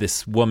Blood was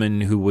this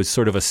woman who was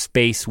sort of a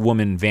space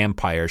woman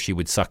vampire. She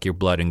would suck your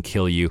blood and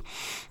kill you.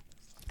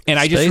 And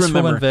I just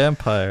remember, woman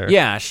vampire.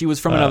 Yeah, she was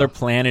from another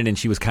planet, and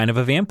she was kind of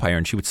a vampire,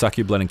 and she would suck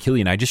your blood and kill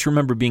you. And I just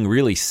remember being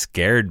really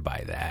scared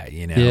by that,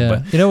 you know. Yeah.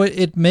 But, you know,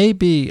 it may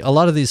be, a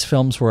lot of these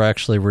films were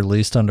actually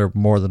released under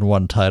more than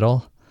one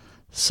title,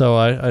 so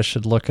I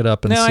should look it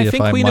up and see if I might. No, I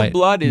think Queen of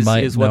Blood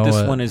is what this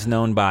it. one is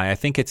known by. I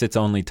think it's its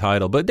only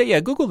title. But yeah,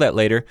 Google that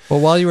later. Well,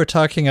 while you were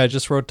talking, I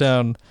just wrote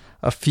down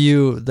a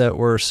few that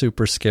were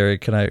super scary.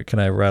 Can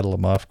I rattle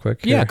them off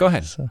quick here? Yeah, go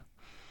ahead.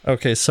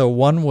 Okay, so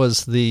one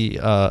was the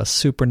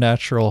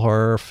supernatural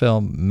horror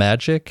film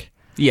Magic.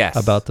 Yes.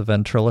 About the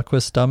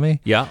ventriloquist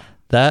dummy. Yeah.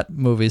 That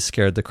movie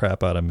scared the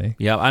crap out of me.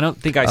 Yeah, I don't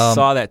think I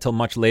saw that till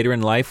much later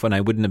in life when I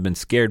wouldn't have been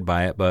scared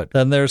by it. But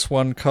then there's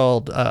one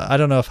called, I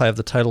don't know if I have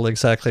the title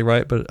exactly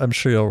right, but I'm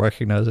sure you'll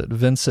recognize it.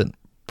 Vincent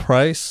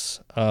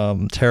Price,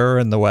 Terror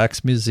in the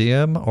Wax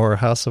Museum, or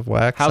House of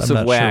Wax. House I'm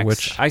of not Wax. Sure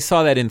which. I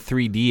saw that in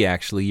 3D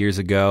actually years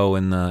ago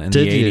in the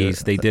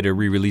 80s. They did a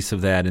re-release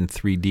of that in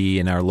 3D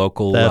in our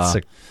local.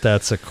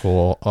 That's a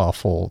cool,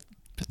 awful,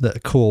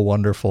 cool,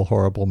 wonderful,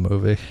 horrible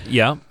movie.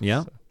 Yeah,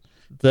 yeah.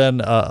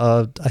 Then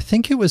I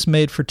think it was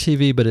made for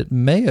TV, but it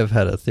may have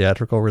had a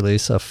theatrical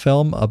release. A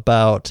film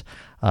about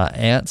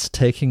ants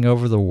taking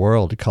over the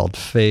world called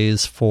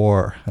Phase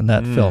 4, and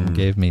that film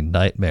gave me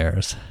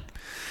nightmares.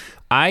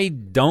 I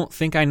don't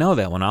think I know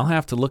that one. I'll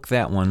have to look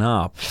that one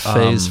up.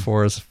 Phase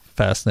 4 is a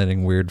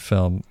fascinating, weird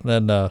film.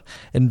 Then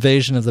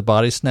Invasion of the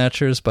Body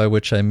Snatchers, by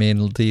which I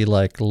mean the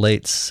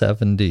late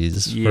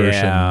 70s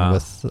version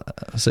with,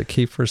 is it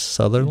Kiefer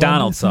Sutherland?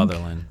 Donald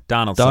Sutherland.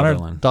 Donald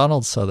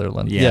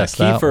Sutherland. Yeah, yes,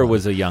 Kiefer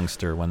was a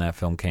youngster when that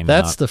film came out.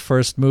 That's the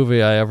first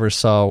movie I ever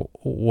saw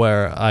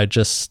where I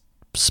just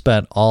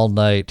spent all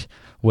night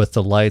with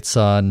the lights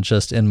on,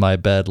 just in my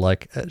bed,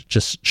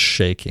 just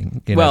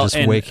shaking,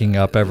 just waking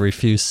up every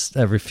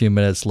few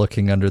minutes,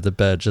 looking under the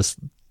bed, just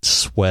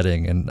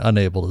sweating and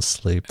unable to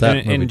sleep.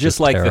 That movie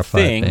just like The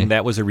Thing, me.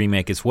 That was a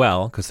remake as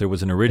well, because there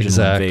was an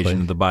original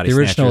Invasion of the Body Snatchers.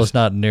 The original is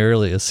not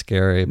nearly as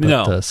scary, but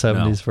the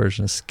 70s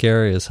version is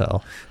scary as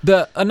hell.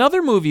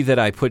 Another movie that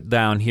I put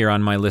down here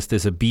on my list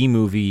is a B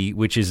movie,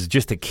 which is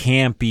just a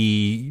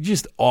campy,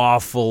 just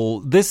awful.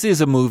 This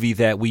is a movie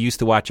that we used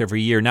to watch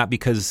every year, not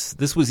because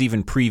this was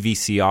even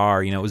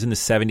pre-VCR, it was in the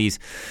 70s,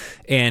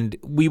 and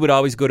we would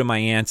always go to my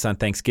aunt's on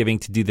Thanksgiving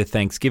to do the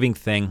Thanksgiving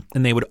thing,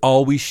 and they would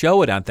always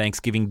show it on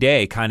Thanksgiving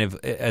Day, kind of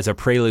as a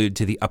prelude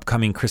to the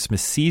upcoming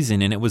Christmas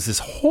season. And it was this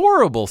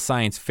horrible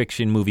science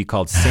fiction movie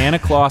called Santa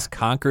Claus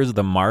Conquers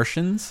the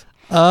Martians.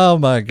 Oh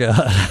my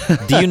God.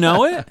 Do you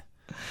know it?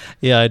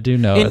 Yeah, I do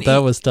know it.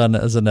 That was done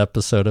as an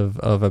episode of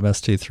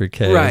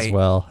MST3K as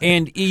well.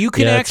 And you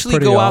can actually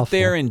go out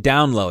there and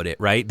download it,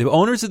 right? The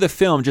owners of the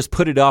film just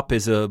put it up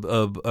as an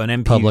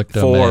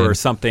MP4 or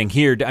something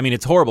here. I mean,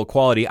 it's horrible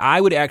quality. I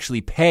would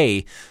actually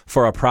pay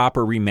for a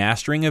proper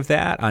remastering of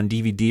that on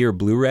DVD or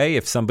Blu-ray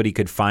if somebody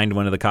could find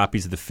one of the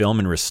copies of the film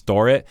and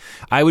restore it.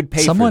 I would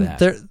pay for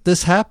that.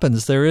 This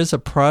happens. There is a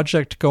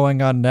project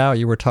going on now.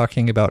 You were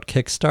talking about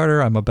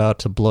Kickstarter. I'm about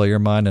to blow your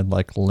mind and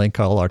link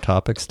all our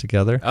topics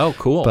together. Oh,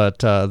 cool. But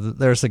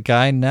there's a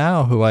guy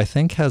now who I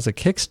think has a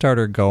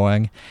Kickstarter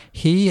going.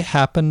 He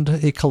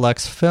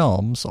collects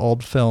films,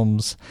 old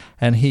films,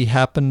 and he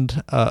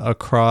happened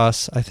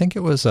across, I think it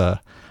was I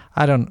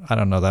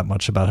don't know that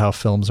much about how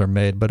films are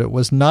made, but it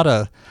was not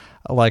a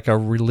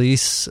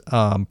release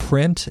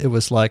print. It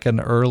was like an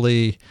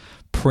early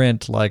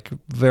print,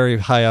 very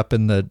high up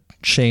in the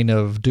chain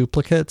of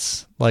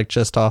duplicates,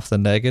 just off the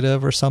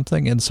negative or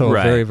something, and so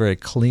a very, very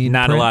clean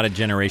Not print. A lot of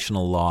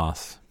generational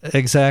loss.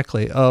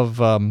 Exactly,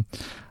 of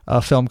a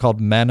film called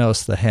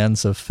Manos, The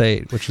Hands of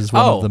Fate, which is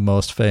one of the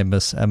most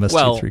famous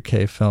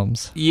MST3K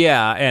films.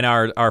 Yeah, and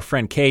our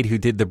friend Kate, who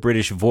did the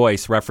British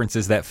voice,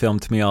 references that film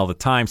to me all the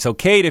time. So,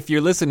 Kate, if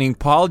you're listening,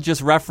 Paul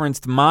just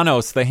referenced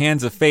Manos, The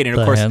Hands of Fate. And,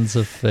 of course, Hands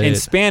of Fate. In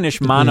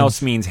Spanish,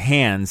 Manos means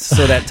hands.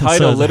 So that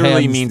title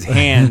literally means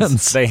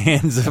hands, The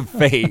Hands of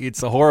Fate.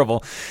 It's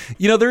horrible.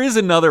 There is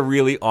another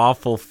really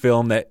awful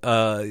film that,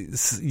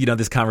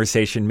 this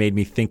conversation made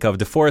me think of.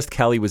 DeForest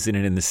Kelley was in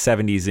it in the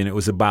 70s, and it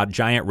was about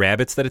giant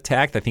rabbits that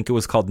attacked. I think it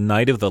was called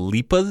Night of the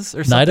Lipas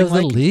or something. Night of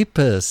the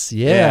Lipas,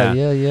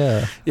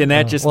 yeah. And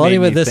that just made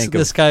me think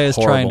this guy is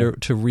trying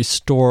to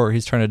restore.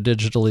 He's trying to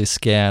digitally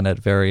scan at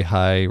very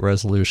high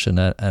resolution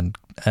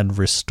and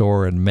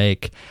restore and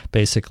make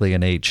basically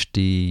an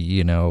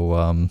HD,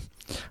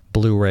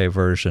 Blu-ray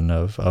version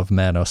of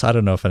Manos. I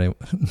don't know if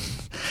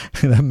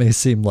that may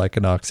seem like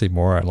an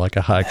oxymoron, like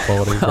a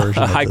high-quality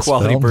version. A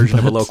high-quality version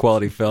of a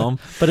low-quality film.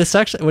 But it's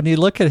actually, when you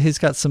look at it, he's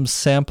got some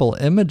sample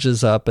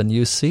images up, and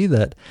you see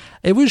that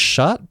It was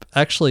shot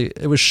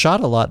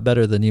a lot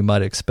better than you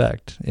might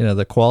expect.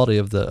 The quality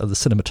of the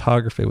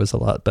cinematography was a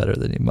lot better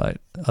than you might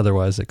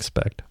otherwise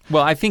expect.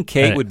 Well, I think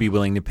Kate would be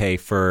willing to pay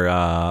for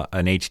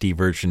an HD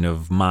version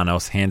of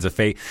Manos, Hands of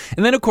Fate.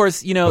 And then, of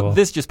course, cool.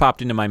 This just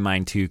popped into my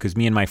mind, too, because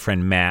me and my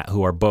friend Matt,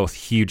 who are both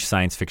huge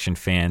science fiction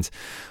fans,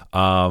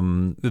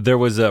 there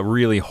was a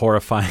really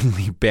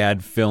horrifyingly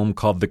bad film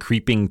called The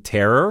Creeping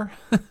Terror.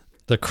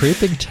 The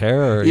Creeping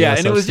Terror. Yeah, yes,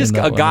 and it was just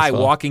a guy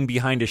walking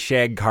behind a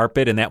shag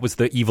carpet, and that was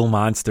the evil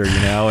monster,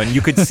 and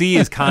you could see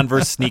his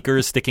Converse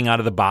sneakers sticking out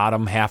of the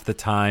bottom half the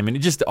time, and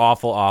it just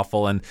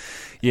awful, and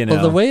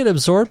Well, the way it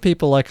absorbed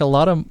people, I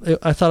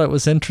thought it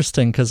was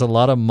interesting because a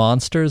lot of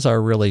monsters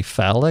are really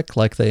phallic,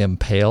 like they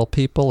impale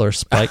people or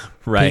spike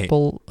right.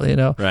 people,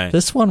 Right.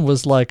 This one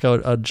was like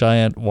a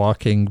giant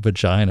walking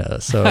vagina,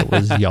 so it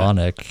was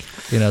yonic,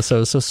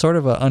 so sort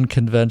of an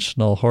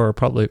unconventional horror,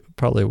 probably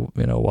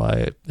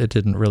why it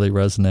didn't really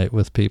resonate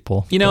with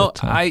people. The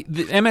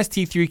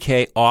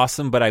MST3K,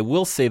 awesome, but I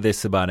will say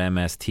this about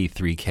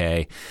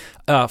MST3K.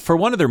 For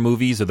one of their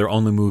movies, or their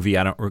only movie,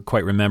 I don't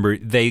quite remember,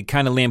 they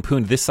kind of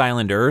lampooned This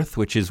Island Earth,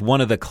 which is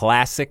one of the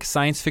classic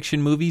science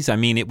fiction movies. I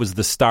mean, it was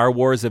the Star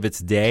Wars of its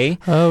day.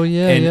 Oh,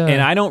 yeah,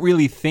 And I don't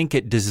really think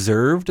it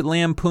deserved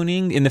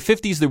lampooning. In the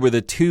 50s, there were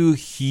the two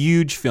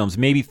huge films,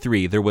 maybe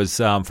three. There was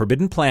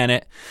Forbidden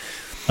Planet,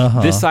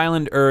 This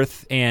Island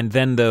Earth, and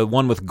then the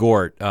one with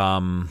Gort,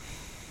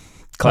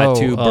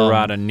 Klaatu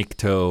Barada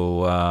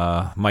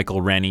Nikto,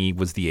 Michael Rennie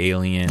was the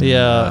alien.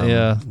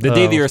 The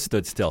Day the Earth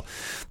Stood Still.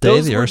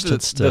 Day the Earth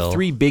Stood Still. The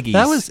three biggies.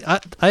 That was.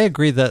 I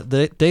agree that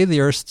the Day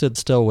the Earth Stood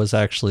Still was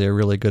actually a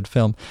really good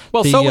film.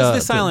 Well, so was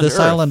This Island Earth. This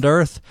Island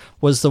Earth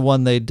was the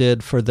one they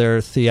did for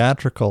their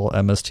theatrical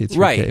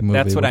MST3K movie.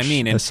 That's what I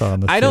mean. And I saw in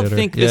the I theater. don't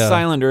think This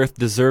Island Earth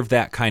deserved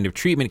that kind of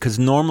treatment because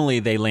normally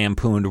they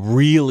lampooned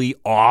really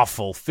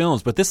awful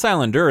films, but This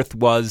Island Earth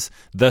was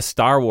the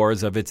Star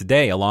Wars of its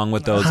day, along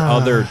with those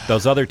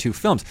other two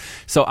films.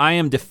 So I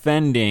am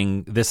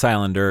defending This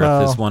Island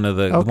Earth as one of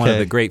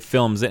the great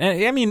films. And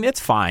I mean, it's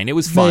fine. It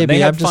was fun. Maybe. They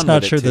had I'm just fun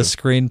not with sure it, too. the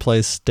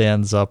screenplay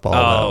stands up all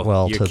that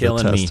well to the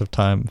test of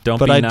time. Don't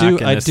but be I knocking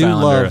do This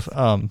Island love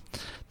Earth.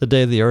 The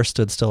Day the Earth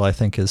Stood Still. I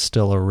think is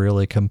still a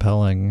really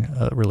compelling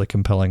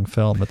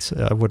film.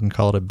 I wouldn't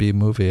call it a B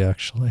movie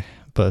actually.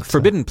 But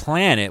Forbidden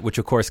Planet, which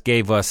of course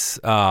gave us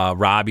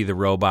Robbie the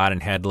Robot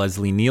and had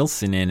Leslie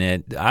Nielsen in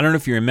it. I don't know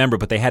if you remember,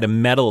 but they had a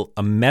metal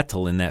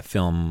in that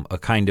film, a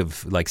kind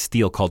of like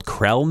steel called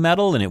Krell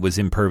metal, and it was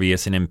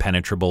impervious and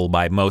impenetrable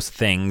by most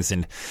things.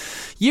 And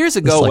years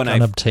ago, when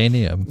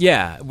unobtainium.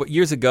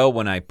 Years ago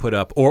when I put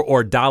up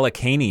or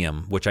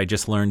Dalekanium, which I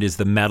just learned is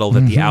the metal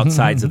that the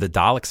outsides of the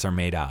Daleks are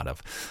made out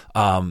of.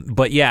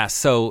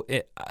 So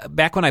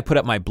back when I put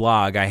up my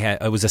blog,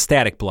 it was a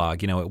static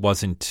blog. It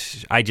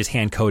wasn't. I just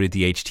hand coded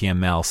the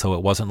HTML, so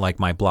it wasn't like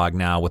my blog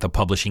now with a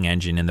publishing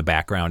engine in the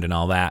background and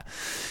all that.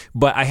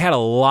 But I had a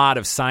lot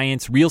of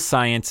real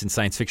science and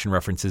science fiction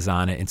references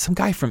on it. And some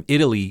guy from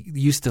Italy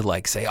used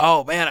to say,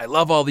 "Oh man, I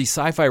love all these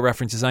sci-fi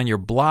references on your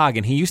blog."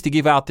 And he used to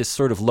give out this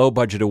sort of low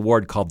budget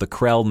award called the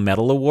Krell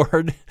Metal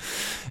Award.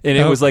 And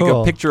it was like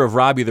a picture of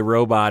Robbie the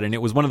Robot, and it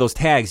was one of those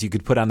tags you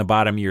could put on the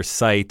bottom of your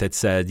site that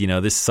said,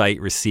 this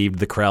site received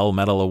the Krell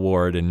Metal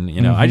Award.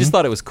 And I just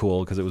thought it was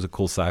cool because it was a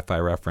cool sci-fi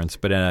reference.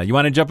 But you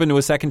want to jump into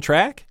a second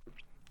track?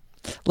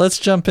 Let's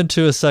jump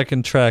into a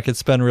second track.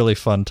 It's been really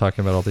fun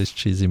talking about all these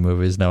cheesy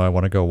movies. Now I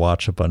want to go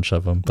watch a bunch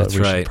of them, but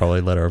should probably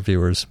let our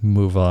viewers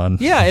move on.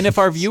 Yeah, and if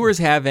our viewers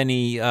have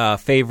any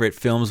favorite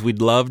films,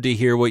 we'd love to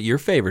hear what your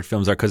favorite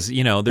films are because,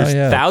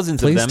 there's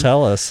thousands of them. Please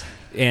tell us.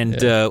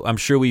 And I'm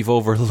sure we've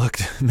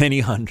overlooked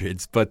many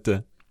hundreds. But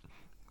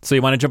so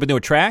you want to jump into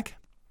a track?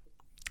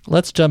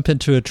 Let's jump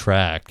into a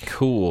track.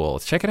 Cool.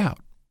 Let's check it out.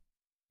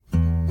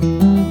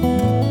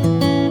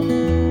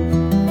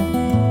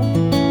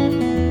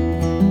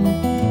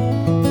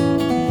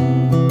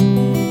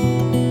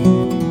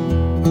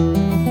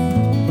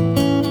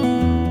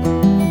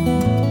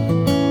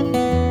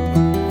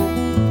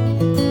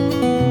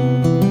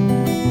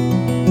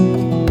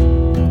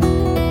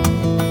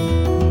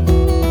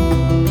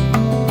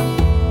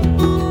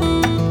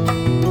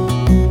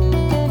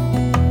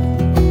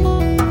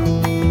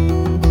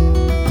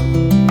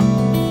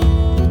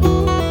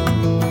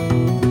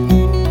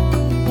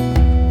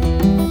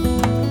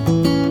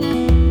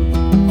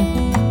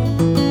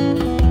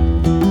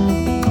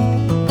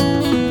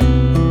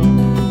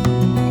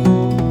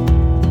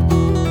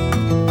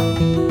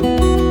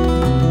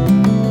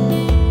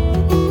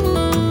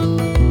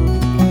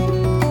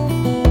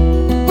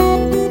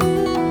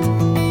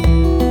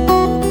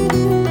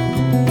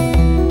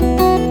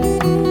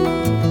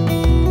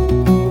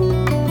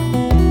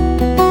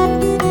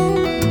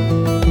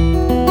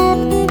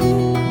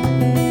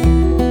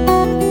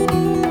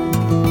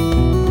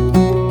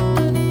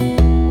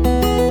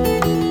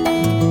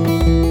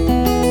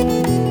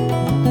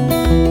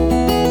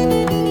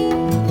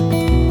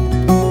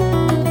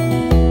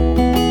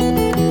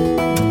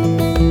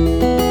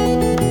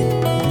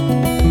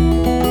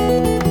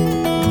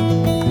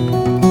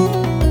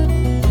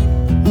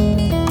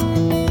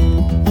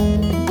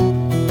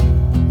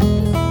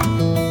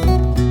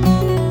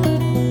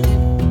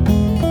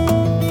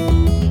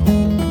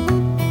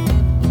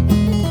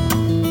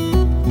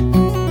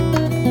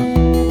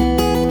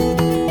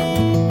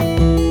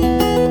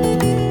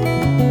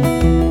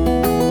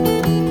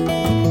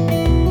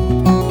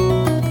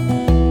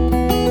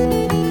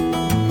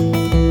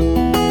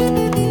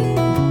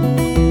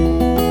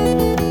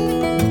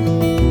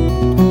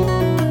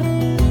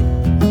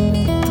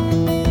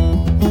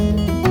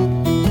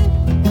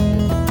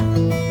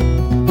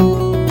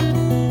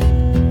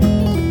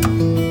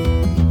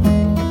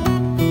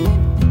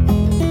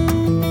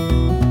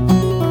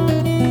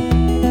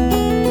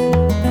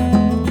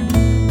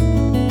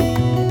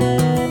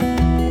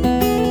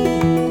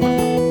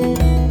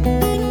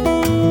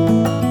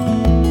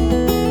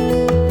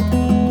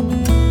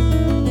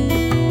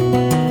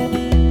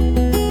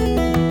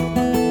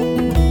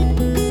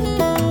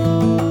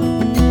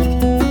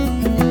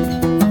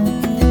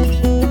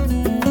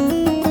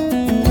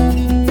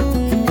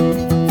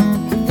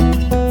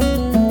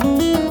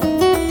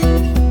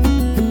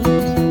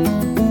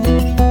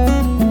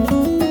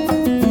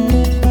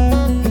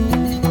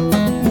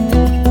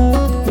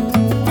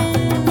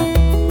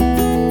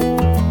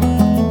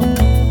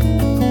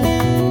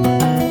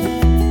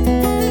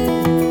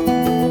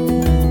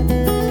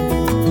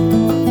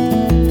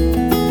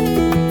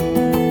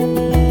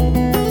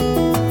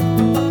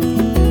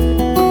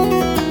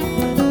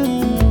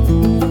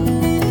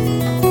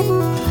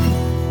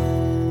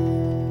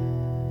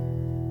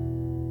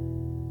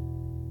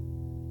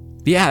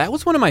 Yeah, that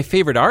was one of my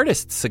favorite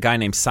artists, a guy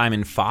named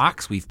Simon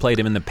Fox. We've played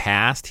him in the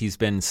past. He's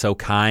been so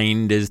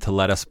kind as to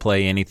let us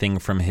play anything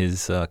from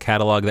his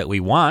catalog that we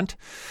want.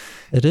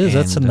 It is.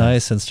 That's a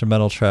nice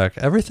instrumental track.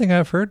 Everything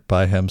I've heard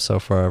by him so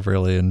far, I've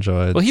really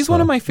enjoyed. Well, he's one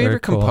of my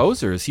favorite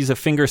composers. He's a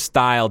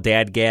finger-style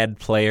DADGAD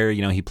player.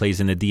 You know, he plays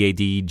in the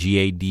DAD,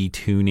 GAD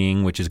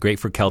tuning, which is great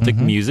for Celtic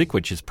music,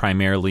 which is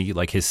primarily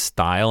like his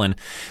style. And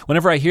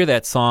whenever I hear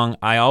that song,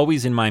 I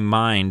always, in my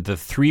mind, the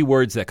three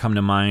words that come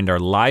to mind are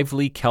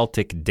lively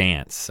Celtic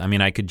dance. I mean,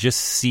 I could just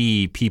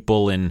see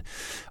people in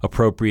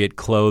appropriate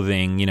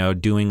clothing, you know,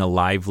 doing a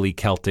lively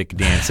Celtic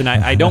dance. And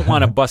I don't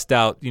want to bust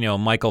out, you know,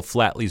 Michael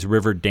Flatley's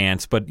River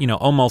Dance, but, you know,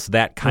 almost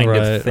that kind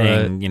of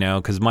thing, you know,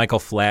 because Michael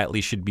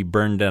Flatley should be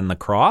burned on the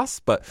cross,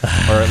 but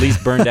or at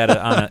least burned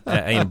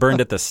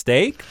burned at the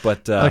stake.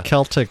 But a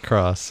Celtic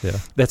cross, yeah.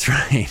 That's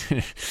right.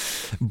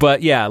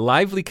 But yeah,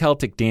 lively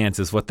Celtic dance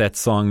is what that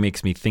song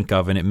makes me think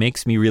of, and it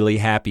makes me really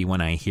happy when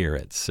I hear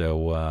it.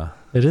 So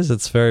it is.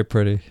 It's very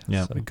pretty.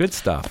 Yeah, so good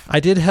stuff. I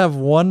did have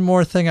one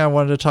more thing I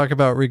wanted to talk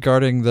about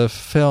regarding the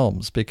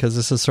films, because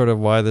this is sort of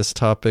why this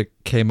topic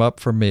came up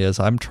for me, is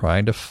I'm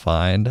trying to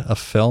find a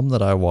film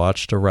that I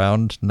watched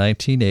around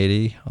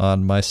 1980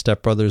 on my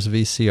stepbrother's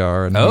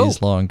VCR, and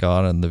he's long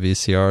gone, and the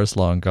VCR is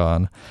long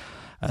gone.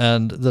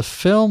 And the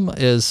film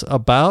is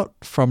about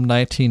from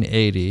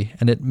 1980,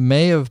 and it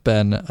may have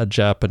been a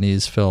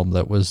Japanese film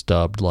that was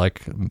dubbed,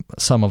 like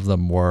some of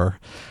them were.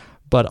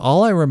 But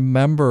all I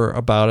remember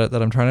about it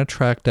that I'm trying to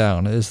track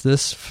down is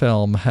this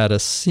film had a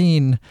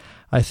scene,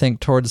 I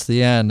think, towards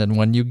the end. And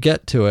when you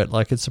get to it,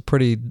 like, it's a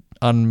pretty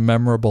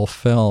unmemorable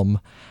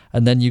film.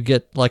 And then you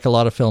get, like a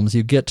lot of films,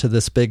 you get to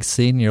this big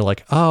scene, and you're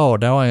like, oh,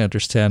 now I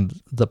understand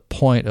the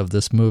point of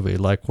this movie,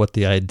 like what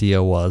the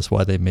idea was,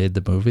 why they made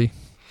the movie.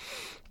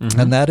 Mm-hmm.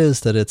 And that is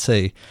that it's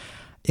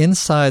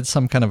inside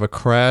some kind of a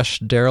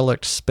crashed,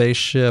 derelict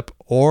spaceship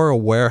or a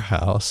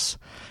warehouse.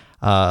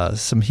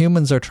 Some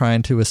humans are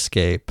trying to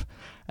escape.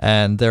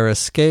 And their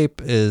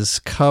escape is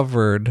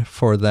covered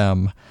for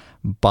them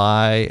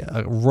by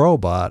a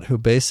robot who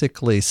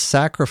basically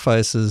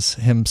sacrifices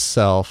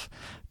himself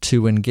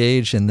to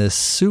engage in this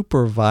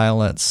super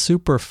violent,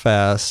 super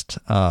fast,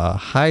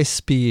 high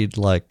speed,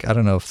 like, I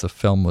don't know if the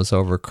film was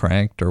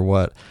overcranked or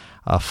what,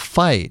 a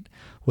fight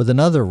with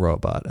another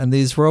robot. And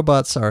these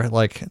robots are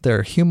like,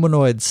 they're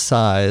humanoid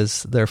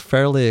size, they're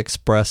fairly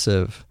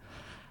expressive,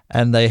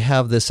 and they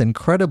have this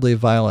incredibly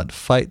violent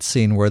fight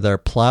scene where they're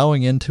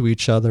plowing into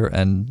each other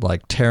and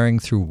like tearing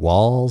through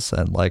walls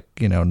and like,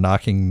 you know,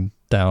 knocking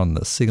down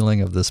the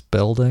ceiling of this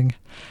building.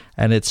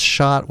 And it's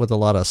shot with a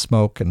lot of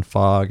smoke and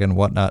fog and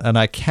whatnot. And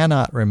I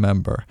cannot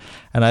remember.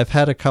 And I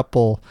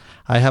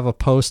have a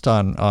post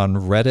on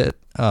Reddit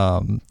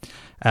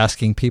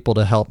asking people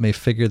to help me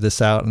figure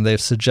this out. And they've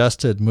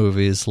suggested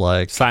movies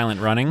like Silent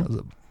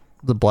Running.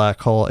 The Black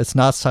Hole. It's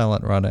not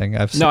Silent Running.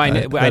 I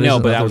know,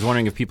 but I was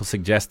wondering if people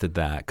suggested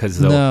that. Because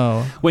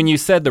when you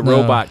said the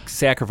robot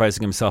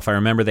sacrificing himself, I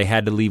remember they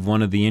had to leave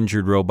one of the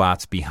injured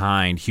robots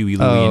behind, Huey,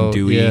 Louie, and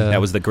Dewey. Yeah.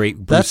 That was the great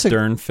Bruce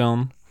Stern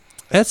film.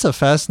 It's a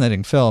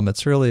fascinating film.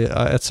 It's really,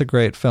 it's a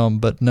great film,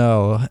 but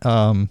no.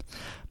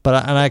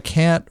 But I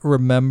can't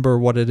remember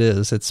what it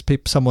is. It's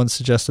someone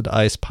suggested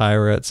Ice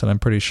Pirates, and I'm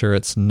pretty sure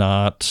it's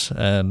not.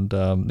 And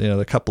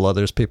a couple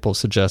others people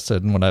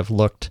suggested, and when I've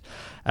looked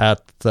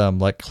at them,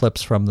 like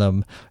clips from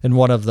them, in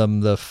one of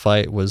them the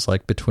fight was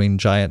like between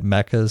giant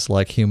mechas,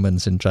 like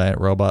humans in giant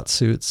robot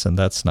suits, and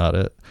that's not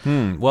it.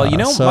 Well,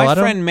 my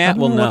friend Matt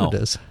will know what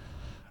it is.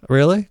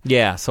 Really?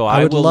 Yeah, so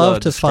I would love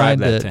to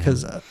find it,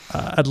 because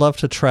I'd love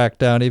to track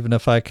down, even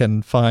if I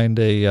can find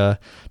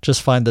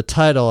just find the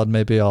title, and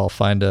maybe I'll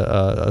find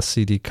a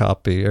CD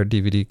copy or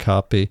DVD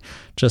copy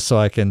just so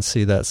I can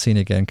see that scene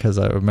again, because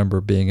I remember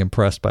being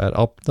impressed by it.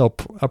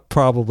 It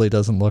probably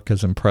doesn't look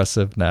as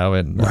impressive now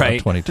in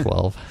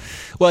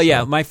 2012. Well,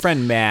 yeah, my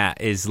friend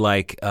Matt is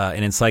like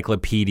an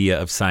encyclopedia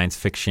of science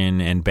fiction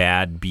and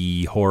bad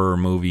B horror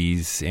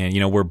movies,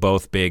 and we're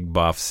both big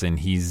buffs, and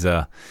he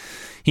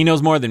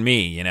knows more than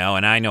me, and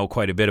I know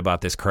quite a bit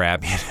about this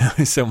crap,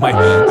 So my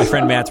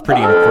friend Matt's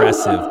pretty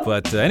impressive.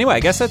 But anyway,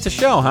 I guess that's a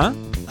show, huh?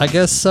 I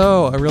guess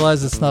so. I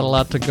realize it's not a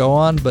lot to go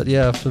on, but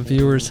yeah, if the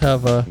viewers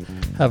have a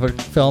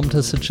film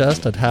to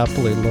suggest, I'd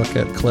happily look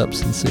at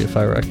clips and see if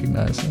I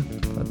recognize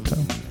it. But,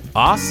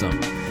 awesome.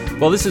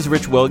 Well, this is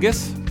Rich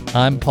Wilgus.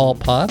 I'm Paul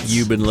Potts.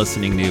 You've been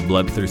listening to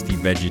Bloodthirsty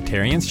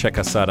Vegetarians. Check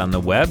us out on the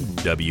web,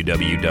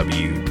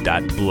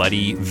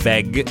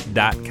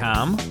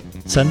 www.bloodyveg.com.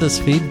 Send us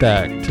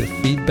feedback to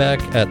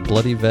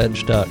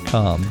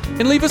feedback@bloodyveg.com.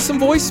 And leave us some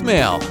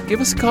voicemail.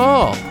 Give us a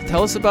call.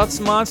 Tell us about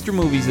some monster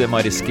movies that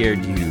might have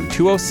scared you.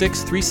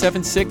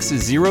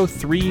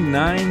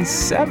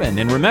 206-376-0397.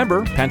 And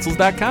remember,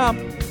 pencils.com.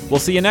 We'll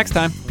see you next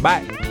time.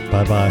 Bye.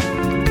 Bye-bye.